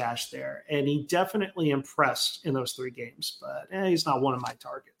he's a stash there, and he definitely impressed in those 3 games, but he's not one of my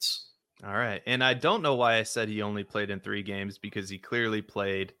targets. All right. And I don't know why I said he only played in 3 games because he clearly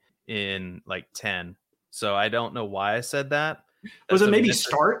played in like 10. So I don't know why I said that. Was it maybe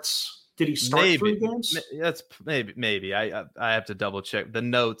starts? Did he start maybe 3 games? That's maybe. I have to double check the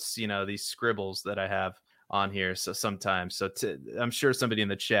notes, these scribbles that I have on here. So sometimes, I'm sure somebody in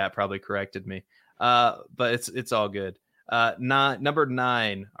the chat probably corrected me. But it's all good. Number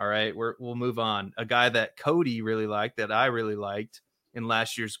 9. All right. We'll move on. A guy that Cody really liked, that I really liked in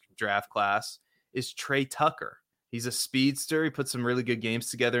last year's draft class, is Trey Tucker. He's a speedster. He put some really good games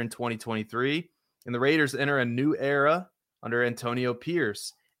together in 2023, and the Raiders enter a new era under Antonio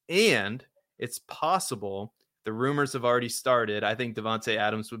Pierce. And it's possible, the rumors have already started. I think Davante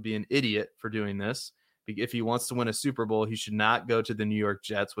Adams would be an idiot for doing this. If he wants to win a Super Bowl, he should not go to the New York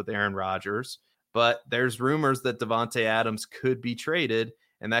Jets with Aaron Rodgers. But there's rumors that Davante Adams could be traded,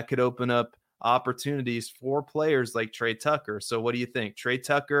 and that could open up opportunities for players like Trey Tucker. So what do you think? Trey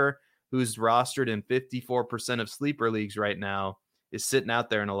Tucker, who's rostered in 54% of sleeper leagues right now, is sitting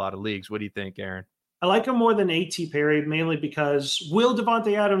out there in a lot of leagues. What do you think, Aaron? I like him more than A.T. Perry, mainly because will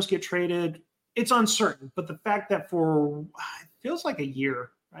Davante Adams get traded? it's uncertain. But the fact that for it feels like a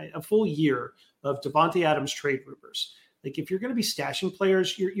year, right, a full year of Devontae Adams trade rumors. Like if you're going to be stashing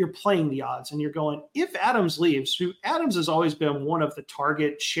players, you're playing the odds and you're going, if Adams leaves, who Adams has always been one of the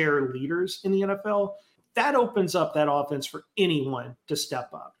target share leaders in the NFL, that opens up that offense for anyone to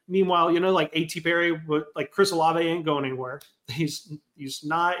step up. Meanwhile, like A.T. Barry, like Chris Olave ain't going anywhere. He's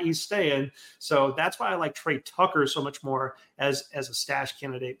staying. So that's why I like Trey Tucker so much more as a stash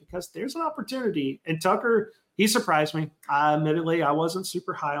candidate, because there's an opportunity. And Tucker, he surprised me. Admittedly, I wasn't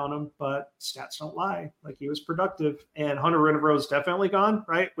super high on him, but stats don't lie. Like he was productive. And Hunter Renfrow is definitely gone,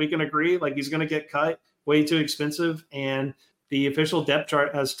 right? We can agree. Like he's going to get cut, way too expensive. And the official depth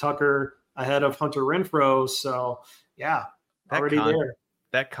chart has Tucker ahead of Hunter Renfrow. So yeah, already there.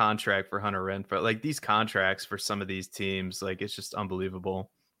 That contract for Hunter Renfrow, like these contracts for some of these teams, like it's just unbelievable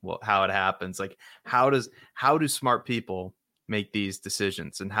how it happens. Like how do smart people make these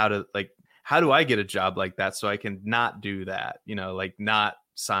decisions, and how do I get a job like that so I can not do that, like not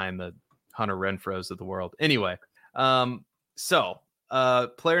sign the Hunter Renfrows of the world. Anyway, so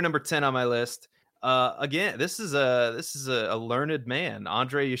player number 10 on my list. Again, this is a learned man,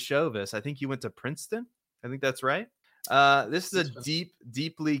 Andre Yashovis. I think he went to Princeton. I think that's right. This is a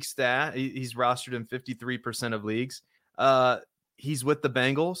deep league stat. He's rostered in 53% of leagues. He's with the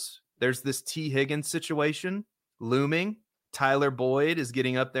Bengals. There's this T. Higgins situation looming. Tyler Boyd is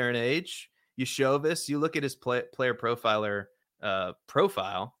getting up there in age. Yashovis, you look at his player profiler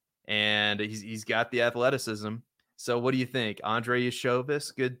profile, and he's got the athleticism. So what do you think? Andre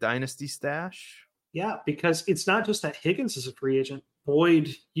Yashovis, good dynasty stash? Yeah, because it's not just that Higgins is a free agent.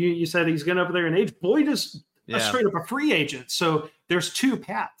 Boyd, you said he's getting up there in age. Boyd is straight up a free agent. So there's two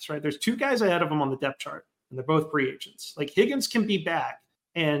paths, right? There's two guys ahead of him on the depth chart, and they're both free agents. Like Higgins can be back,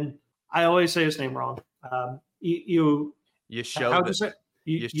 and I always say his name wrong. Yashovis.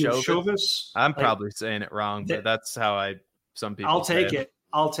 I'm probably saying it wrong, but that's how some people I'll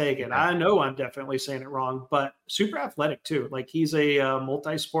take it. I know I'm definitely saying it wrong, but super athletic too. Like he's a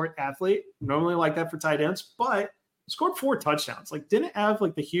multi-sport athlete, normally like that for tight ends, but scored 4 touchdowns. Like didn't have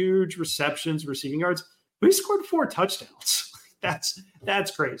like the huge receptions, receiving yards, but he scored 4 touchdowns.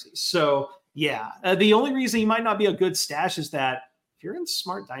 That's crazy. So yeah, the only reason he might not be a good stash is that if you're in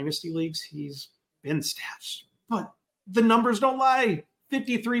smart dynasty leagues, he's been stashed, but the numbers don't lie.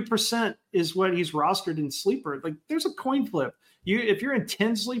 53% is what he's rostered in sleeper. Like there's a coin flip. If you're in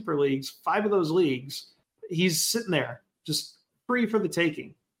 10 sleeper leagues, 5 of those leagues, he's sitting there just free for the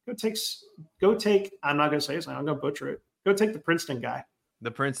taking. Go take, I'm not going to say his name, I'm going to butcher it. Go take the Princeton guy. The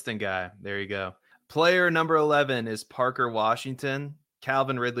Princeton guy. There you go. Player number 11 is Parker Washington.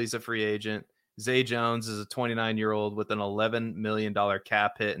 Calvin Ridley's a free agent. Zay Jones is a 29-year-old with an $11 million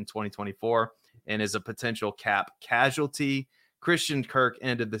cap hit in 2024 and is a potential cap casualty. Christian Kirk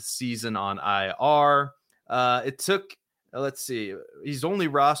ended the season on IR. It took, let's see, he's only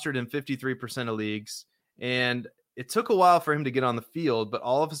rostered in 53% of leagues, and it took a while for him to get on the field, but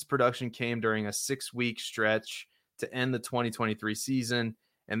all of his production came during a 6-week stretch to end the 2023 season.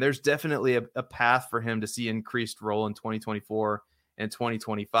 And there's definitely a path for him to see increased role in 2024 and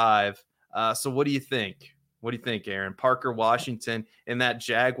 2025. So what do you think? What do you think, Aaron? Parker Washington in that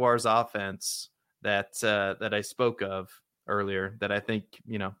Jaguars offense that I spoke of earlier, that I think,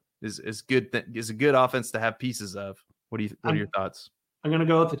 is good, is a good offense to have pieces of. What are your thoughts? I'm going to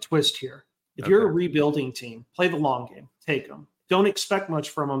go with a twist here. If you're a rebuilding team, play the long game, take them. Don't expect much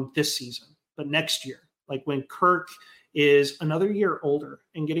from them this season, but next year, like when Kirk is another year older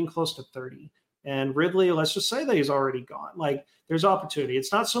and getting close to 30, and Ridley, let's just say that he's already gone. Like there's opportunity.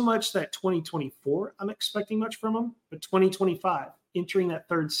 It's not so much that 2024, I'm expecting much from him, but 2025, entering that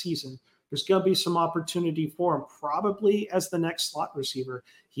 3rd season, there's going to be some opportunity for him, probably as the next slot receiver.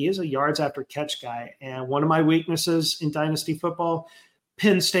 He is a yards after catch guy. And one of my weaknesses in dynasty football,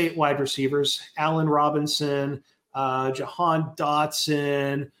 Penn State wide receivers, Allen Robinson, Jahan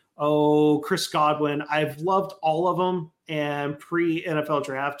Dotson, Chris Godwin. I've loved all of them. And pre-NFL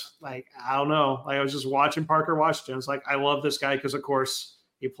draft, like, I don't know. Like I was just watching Parker Washington. It's like, I love this guy because, of course,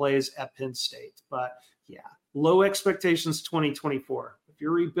 he plays at Penn State. But, yeah, low expectations 2024. If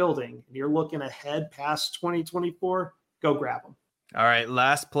you're rebuilding and you're looking ahead past 2024, go grab them. All right,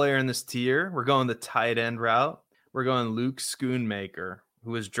 last player in this tier. We're going the tight end route. We're going Luke Schoonmaker,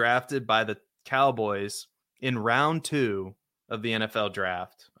 who was drafted by the Cowboys in round 2 of the NFL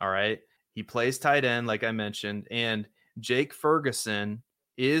draft. All right. He plays tight end, like I mentioned, and Jake Ferguson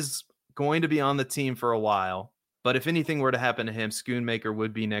is going to be on the team for a while. But if anything were to happen to him, Schoonmaker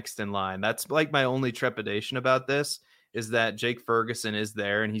would be next in line. That's like my only trepidation about this, is that Jake Ferguson is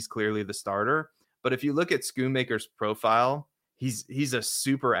there and he's clearly the starter. But if you look at Schoonmaker's profile, he's a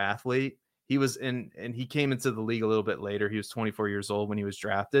super athlete. He was in, and he came into the league a little bit later. He was 24 years old when he was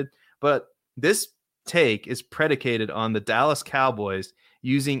drafted. But this take is predicated on the Dallas Cowboys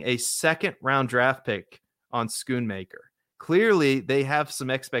using a second round draft pick on Schoonmaker. Clearly, they have some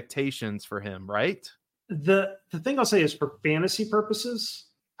expectations for him, right? The thing I'll say is, for fantasy purposes,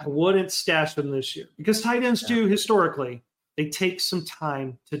 I wouldn't stash them this year, because tight ends do historically, they take some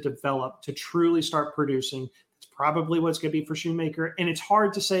time to develop, to truly start producing. It's probably what's going to be for Schoonmaker. And it's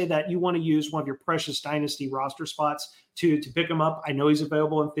hard to say that you want to use one of your precious dynasty roster spots to pick him up. I know he's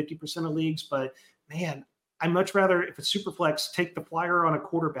available in 50% of leagues, but man, I'd much rather, if it's super flex, take the flyer on a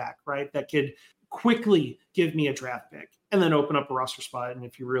quarterback, right? That could quickly give me a draft pick and then open up a roster spot. And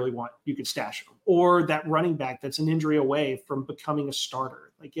if you really want, you could stash him. Or that running back that's an injury away from becoming a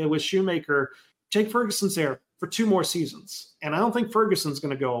starter. Like with Schoonmaker, Jake Ferguson's there for 2 more seasons. And I don't think Ferguson's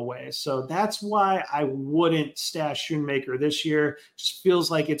going to go away. So that's why I wouldn't stash Schoonmaker this year. Just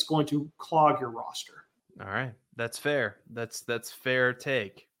feels like it's going to clog your roster. All right. That's fair. That's fair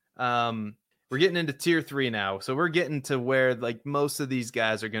take. We're getting into tier 3 now. So we're getting to where like most of these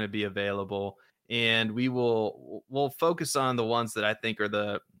guys are going to be available. And we'll focus on the ones that I think are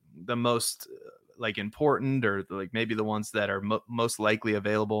the most like important, or like maybe the ones that are most likely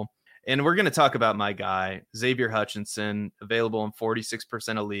available. And we're going to talk about my guy, Xavier Hutchinson, available in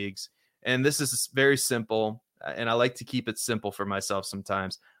 46% of leagues. And this is very simple. And I like to keep it simple for myself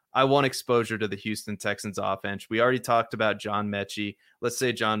sometimes. I want exposure to the Houston Texans offense. We already talked about John Mechie. Let's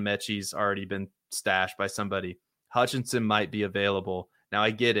say John Mechie's already been stashed by somebody. Hutchinson might be available. Now, I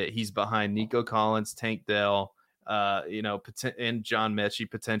get it. He's behind Nico Collins, Tank Dell, and John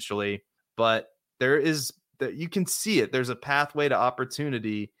Mechie potentially. But you can see it. There's a pathway to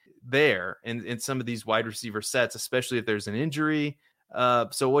opportunity there in some of these wide receiver sets, especially if there's an injury.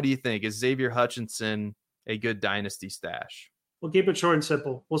 So what do you think? Is Xavier Hutchinson a good dynasty stash? We'll keep it short and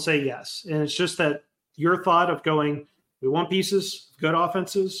simple. We'll say yes. And it's just that your thought of going, we want pieces, good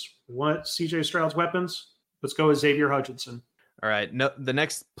offenses, we want CJ Stroud's weapons. Let's go with Xavier Hutchinson. All right. No, the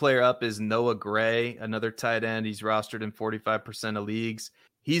next player up is Noah Gray, another tight end. He's rostered in 45% of leagues.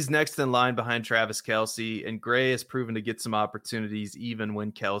 He's next in line behind Travis Kelce, and Gray has proven to get some opportunities even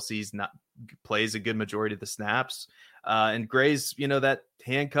when Kelce's not plays a good majority of the snaps. And Gray's, that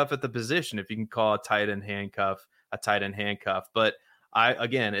handcuff at the position, if you can call a tight end handcuff. But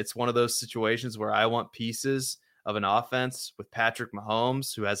it's one of those situations where I want pieces of an offense with Patrick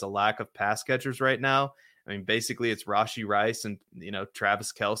Mahomes, who has a lack of pass catchers right now. I mean, basically it's Rashee Rice and,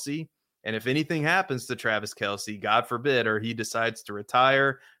 Travis Kelce. And if anything happens to Travis Kelce, God forbid, or he decides to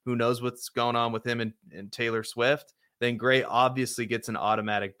retire, who knows what's going on with him and Taylor Swift, then Gray obviously gets an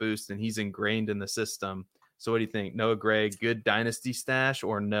automatic boost and he's ingrained in the system. So what do you think? Noah Gray, good dynasty stash,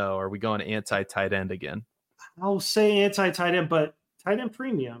 or no? Are we going anti-tight end again? I'll say anti-tight end, but tight end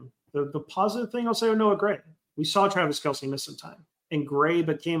premium. The positive thing I'll say with Noah Gray, we saw Travis Kelce miss some time, and Gray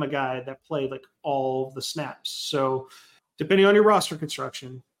became a guy that played like all the snaps. So depending on your roster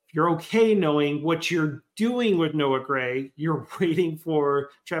construction, if you're okay knowing what you're doing with Noah Gray, you're waiting for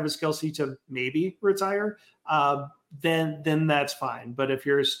Travis Kelce to maybe retire, then that's fine. But if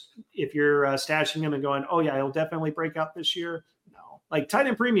you're stashing him and going, oh yeah, he'll definitely break out this year, no. Like tight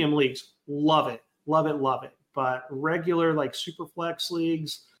end premium leagues, love it. But regular like super flex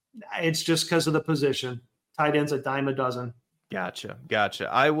leagues, it's just because of the position. Tight ends a dime a dozen. Gotcha.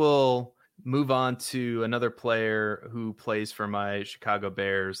 I will move on to another player who plays for my Chicago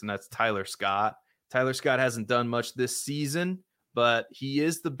Bears, and that's Tyler Scott. Tyler Scott hasn't done much this season, but he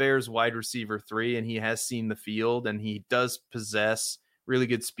is the Bears wide receiver 3, and he has seen the field, and he does possess really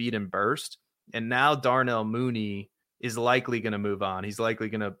good speed and burst. And now Darnell Mooney is likely going to move on. He's likely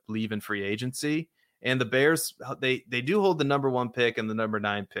going to leave in free agency. And the Bears, they do hold the number 1 pick and the number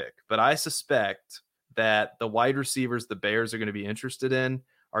 9 pick. But I suspect that the wide receivers the Bears are going to be interested in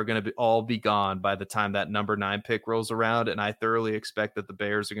are going to all be gone by the time that number 9 pick rolls around. And I thoroughly expect that the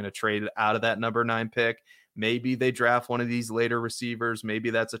Bears are going to trade out of that number 9 pick. Maybe they draft one of these later receivers. Maybe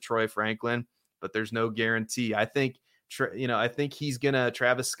that's a Troy Franklin, but there's no guarantee. I think he's going to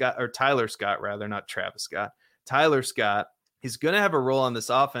Tyler Scott is going to have a role on this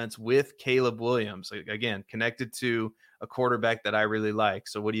offense with Caleb Williams, again, connected to a quarterback that I really like.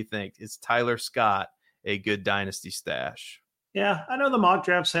 So what do you think? Is Tyler Scott a good dynasty stash? Yeah, I know the mock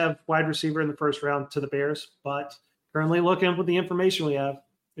drafts have wide receiver in the first round to the Bears, but currently looking with the information we have,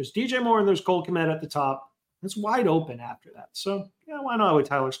 there's DJ Moore and there's Cole Kmet at the top. It's wide open after that. So yeah, why not with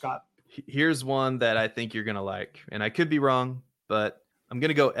Tyler Scott? Here's one that I think you're going to like, and I could be wrong, but I'm going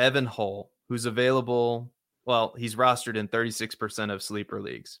to go Evan Hull, who's available. Well, he's rostered in 36% of sleeper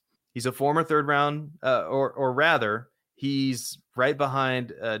leagues. He's a former 3rd round, or rather, He's right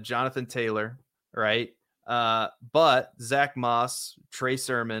behind Jonathan Taylor, right? But Zach Moss, Trey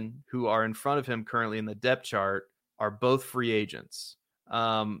Sermon, who are in front of him currently in the depth chart, are both free agents.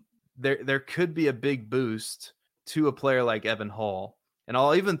 There could be a big boost to a player like Evan Hall. And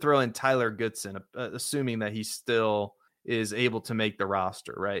I'll even throw in Tyler Goodson, assuming that he still is able to make the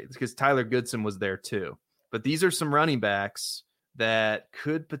roster, right? Because Tyler Goodson was there too. But these are some running backs that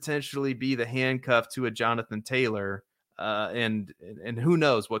could potentially be the handcuff to a Jonathan Taylor. And who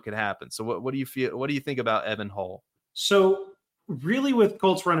knows what could happen. So what do you feel? What do you think about Evan Hall? So really with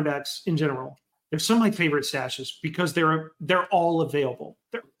Colts running backs in general, they're some of my favorite stashes because they're all available.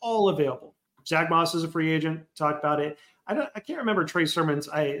 They're all available. Zach Moss is a free agent. Talked about it. I can't remember Trey Sermon's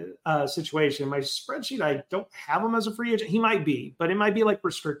situation. My spreadsheet, I don't have him as a free agent. He might be, but it might be like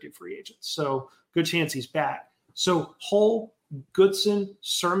restricted free agent. So good chance he's back. So Hull, Goodson,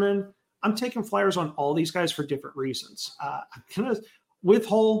 Sermon, I'm taking flyers on all these guys for different reasons. With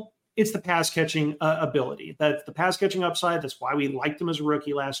Hull, it's the pass catching ability. That's the pass catching upside. That's why we liked him as a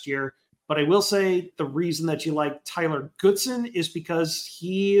rookie last year. But I will say the reason that you like Tyler Goodson is because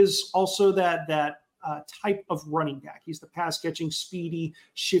he is also that type of running back. He's the pass catching, speedy,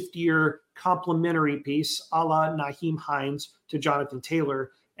 shiftier, complementary piece, a la Nyheim Hines to Jonathan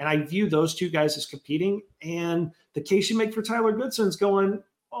Taylor. And I view those two guys as competing. And the case you make for Tyler Goodson's going,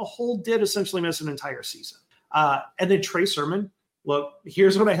 Hull did essentially miss an entire season. And then Trey Sermon, look,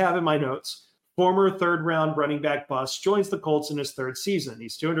 here's what I have in my notes. Former third-round running back bust, joins the Colts in his third season.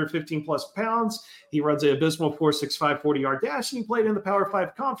 He's 215-plus pounds. He runs an abysmal 4.65 40-yard dash, and he played in the Power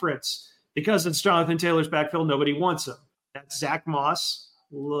 5 conference. Because it's Jonathan Taylor's backfield, nobody wants him. That's Zach Moss,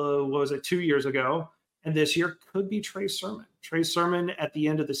 what was it, 2 years ago? And this year could be Trey Sermon. Trey Sermon at the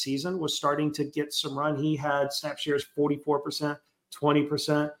end of the season was starting to get some run. He had snap shares 44%,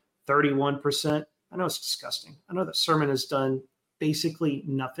 20%, 31%. I know it's disgusting. I know that Sermon has done basically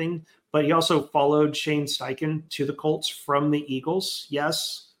nothing, but he also followed Shane Steichen to the Colts from the Eagles.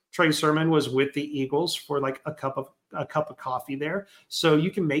 Yes, Trey Sermon was with the Eagles for like a cup of coffee there. So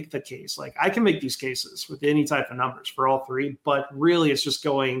you can make the case. Like I can make these cases with any type of numbers for all three, but really it's just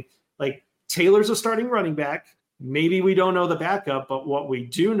going like Taylor's a starting running back. Maybe we don't know the backup, but what we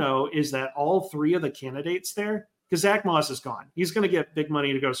do know is that all three of the candidates there, because Zach Moss is gone. He's going to get big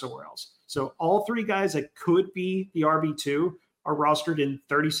money to go somewhere else. So all three guys that could be the RB2 are rostered in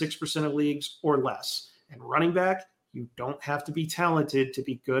 36% of leagues or less. And running back, you don't have to be talented to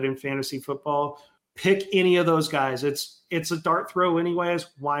be good in fantasy football. Pick any of those guys. It's a dart throw anyways.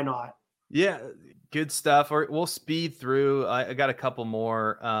 Why not? Yeah, good stuff. We'll speed through. I got a couple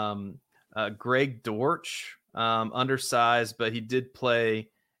more. Greg Dortch, undersized, but he did play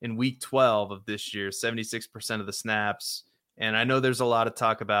in week 12 of this year, 76% of the snaps. And I know there's a lot of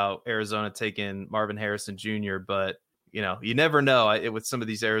talk about Arizona taking Marvin Harrison Jr., but you never know with some of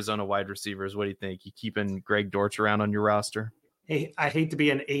these Arizona wide receivers. What do you think? You keeping Greg Dortch around on your roster? Hey, I hate to be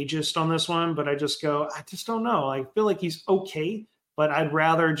an ageist on this one, but I just don't know. I feel like he's okay, but I'd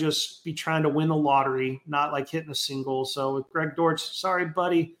rather just be trying to win the lottery, not like hitting a single. So with Greg Dortch, sorry,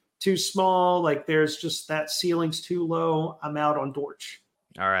 buddy, too small. Like there's just that ceiling's too low. I'm out on Dortch.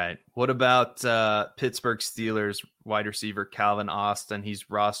 All right. What about Pittsburgh Steelers wide receiver Calvin Austin? He's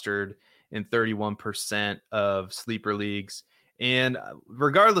rostered in 31% of sleeper leagues. And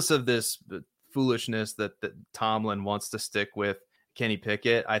regardless of this foolishness that Tomlin wants to stick with Kenny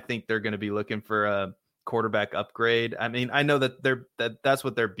Pickett, I think they're going to be looking for a quarterback upgrade. I mean, I know that that's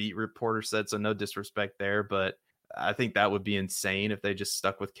what their beat reporter said, so no disrespect there, but I think that would be insane if they just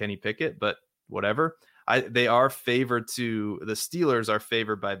stuck with Kenny Pickett, but whatever. The Steelers are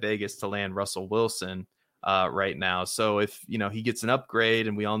favored by Vegas to land Russell Wilson right now. So if, he gets an upgrade,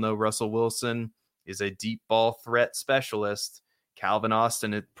 and we all know Russell Wilson is a deep ball threat specialist, Calvin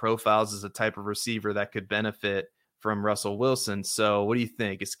Austin, it profiles as a type of receiver that could benefit from Russell Wilson. So what do you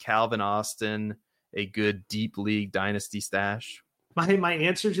think? Is Calvin Austin a good deep league dynasty stash? My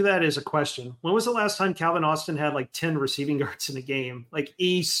answer to that is a question. When was the last time Calvin Austin had like 10 receiving yards in a game? Like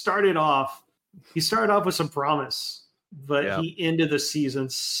he started off with some promise, but he ended the season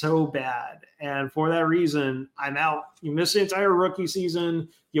so bad. And for that reason, I'm out. You missed the entire rookie season.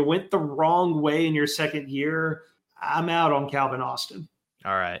 You went the wrong way in your second year. I'm out on Calvin Austin.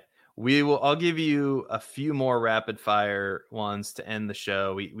 All right. I'll give you a few more rapid fire ones to end the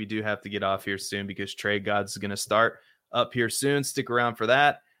show. We do have to get off here soon because Trade Gods is going to start up here soon. Stick around for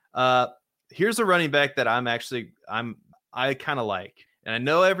that. Here's a running back that I kind of like. And I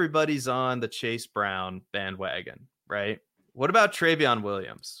know everybody's on the Chase Brown bandwagon, right? What about Travion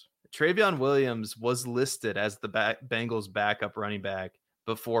Williams? Travion Williams was listed as the Bengals backup running back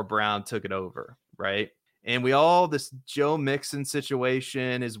before Brown took it over, right? And this Joe Mixon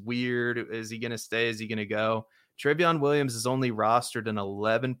situation is weird. Is he going to stay? Is he going to go? Trevion Williams is only rostered in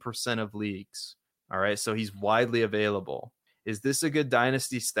 11% of leagues. All right. So he's widely available. Is this a good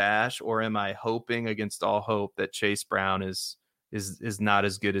dynasty stash, or am I hoping against all hope that Chase Brown is not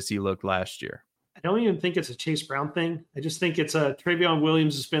as good as he looked last year? I don't even think it's a Chase Brown thing. I just think it's a Trevion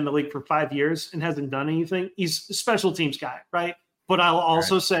Williams has been in the league for 5 years and hasn't done anything. He's a special teams guy, right? But I'll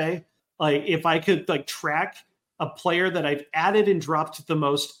also say, like, if I could track a player that I've added and dropped the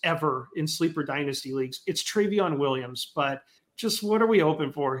most ever in sleeper dynasty leagues, it's Trevion Williams. But just what are we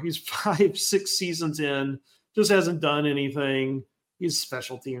hoping for? He's 5-6 seasons in, just hasn't done anything. He's a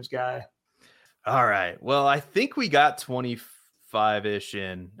special teams guy. All right. Well, I think we got 25-ish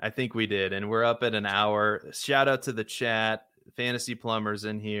in. I think we did. And we're up at an hour. Shout out to the chat. Fantasy Plumbers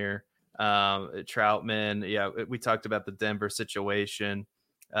in here. Troutman. Yeah, we talked about the Denver situation.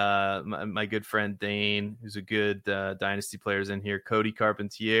 My good friend Dane, who's a good dynasty player, is in here. Cody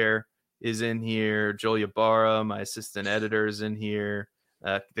Carpentier is in here. Joel Ybarra, my assistant editor, is in here.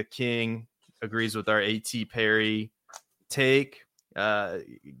 The King agrees with our A.T. Perry take.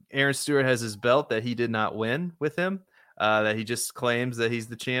 Aaron Stewart has his belt that he did not win with him, that he just claims that he's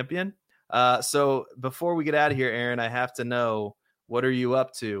the champion. So before we get out of here, Aaron, I have to know, what are you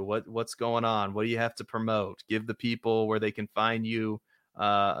up to? What's going on? What do you have to promote? Give the people where they can find you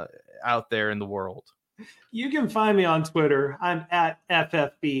out there in the world. You can find me on Twitter. I'm at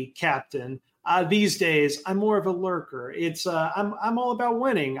FFB Captain. These days, I'm more of a lurker. It's I'm all about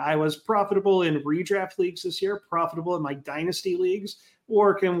winning. I was profitable in redraft leagues this year, profitable in my dynasty leagues,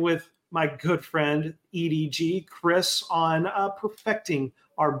 working with my good friend EDG Chris on perfecting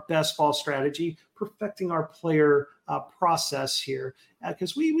our best ball strategy, perfecting our player process here,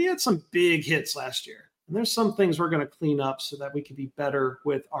 because we had some big hits last year. And there's some things we're going to clean up so that we can be better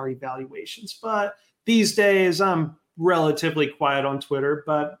with our evaluations. But these days, I'm relatively quiet on Twitter,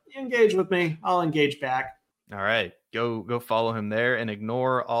 but engage with me. I'll engage back. All right. Go follow him there and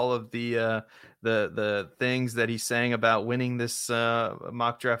ignore all of the things that he's saying about winning this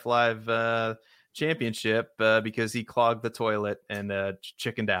Mock Draft Live championship because he clogged the toilet and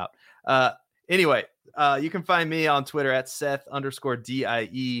chickened out. Anyway, you can find me on Twitter at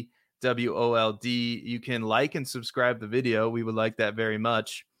Seth_DIEWOLD. You can like and subscribe the video. We would like that very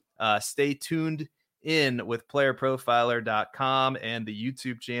much. Stay tuned in with playerprofiler.com and the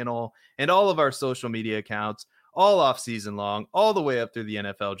YouTube channel and all of our social media accounts all off season long, all the way up through the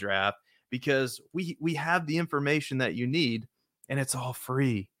NFL draft, because we have the information that you need, and it's all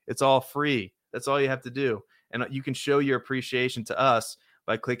free. It's all free. That's all you have to do. And you can show your appreciation to us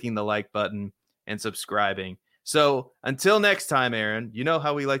by clicking the like button and subscribing. So until next time, Aaron, you know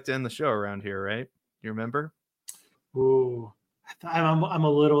how we like to end the show around here, right? You remember? Ooh, I'm a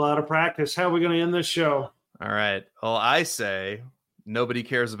little out of practice. How are we going to end this show? All right. Well, I say nobody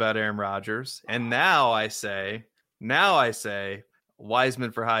cares about Aaron Rodgers. And now I say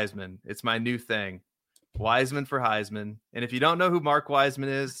Wiseman for Heisman. It's my new thing. Wiseman for Heisman. And if you don't know who Mark Wiseman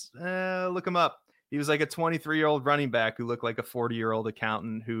is, look him up. He was like a 23-year-old running back who looked like a 40-year-old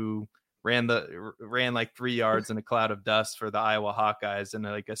accountant who ran like 3 yards in a cloud of dust for the Iowa Hawkeyes in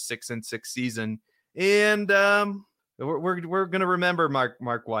like a 6-6 season. And we're going to remember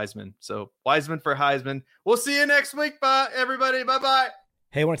Mark Wiseman. So Wiseman for Heisman. We'll see you next week. Bye, everybody. Bye-bye.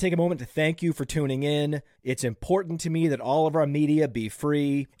 Hey, I want to take a moment to thank you for tuning in. It's important to me that all of our media be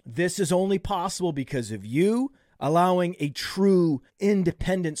free. This is only possible because of you allowing a true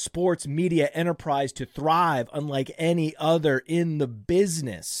independent sports media enterprise to thrive unlike any other in the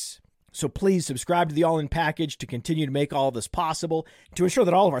business. So please subscribe to the All In Package to continue to make all of this possible, to ensure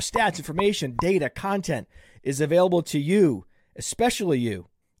that all of our stats, information, data, content is available to you, especially you,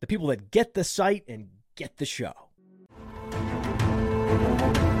 the people that get the site and get the show.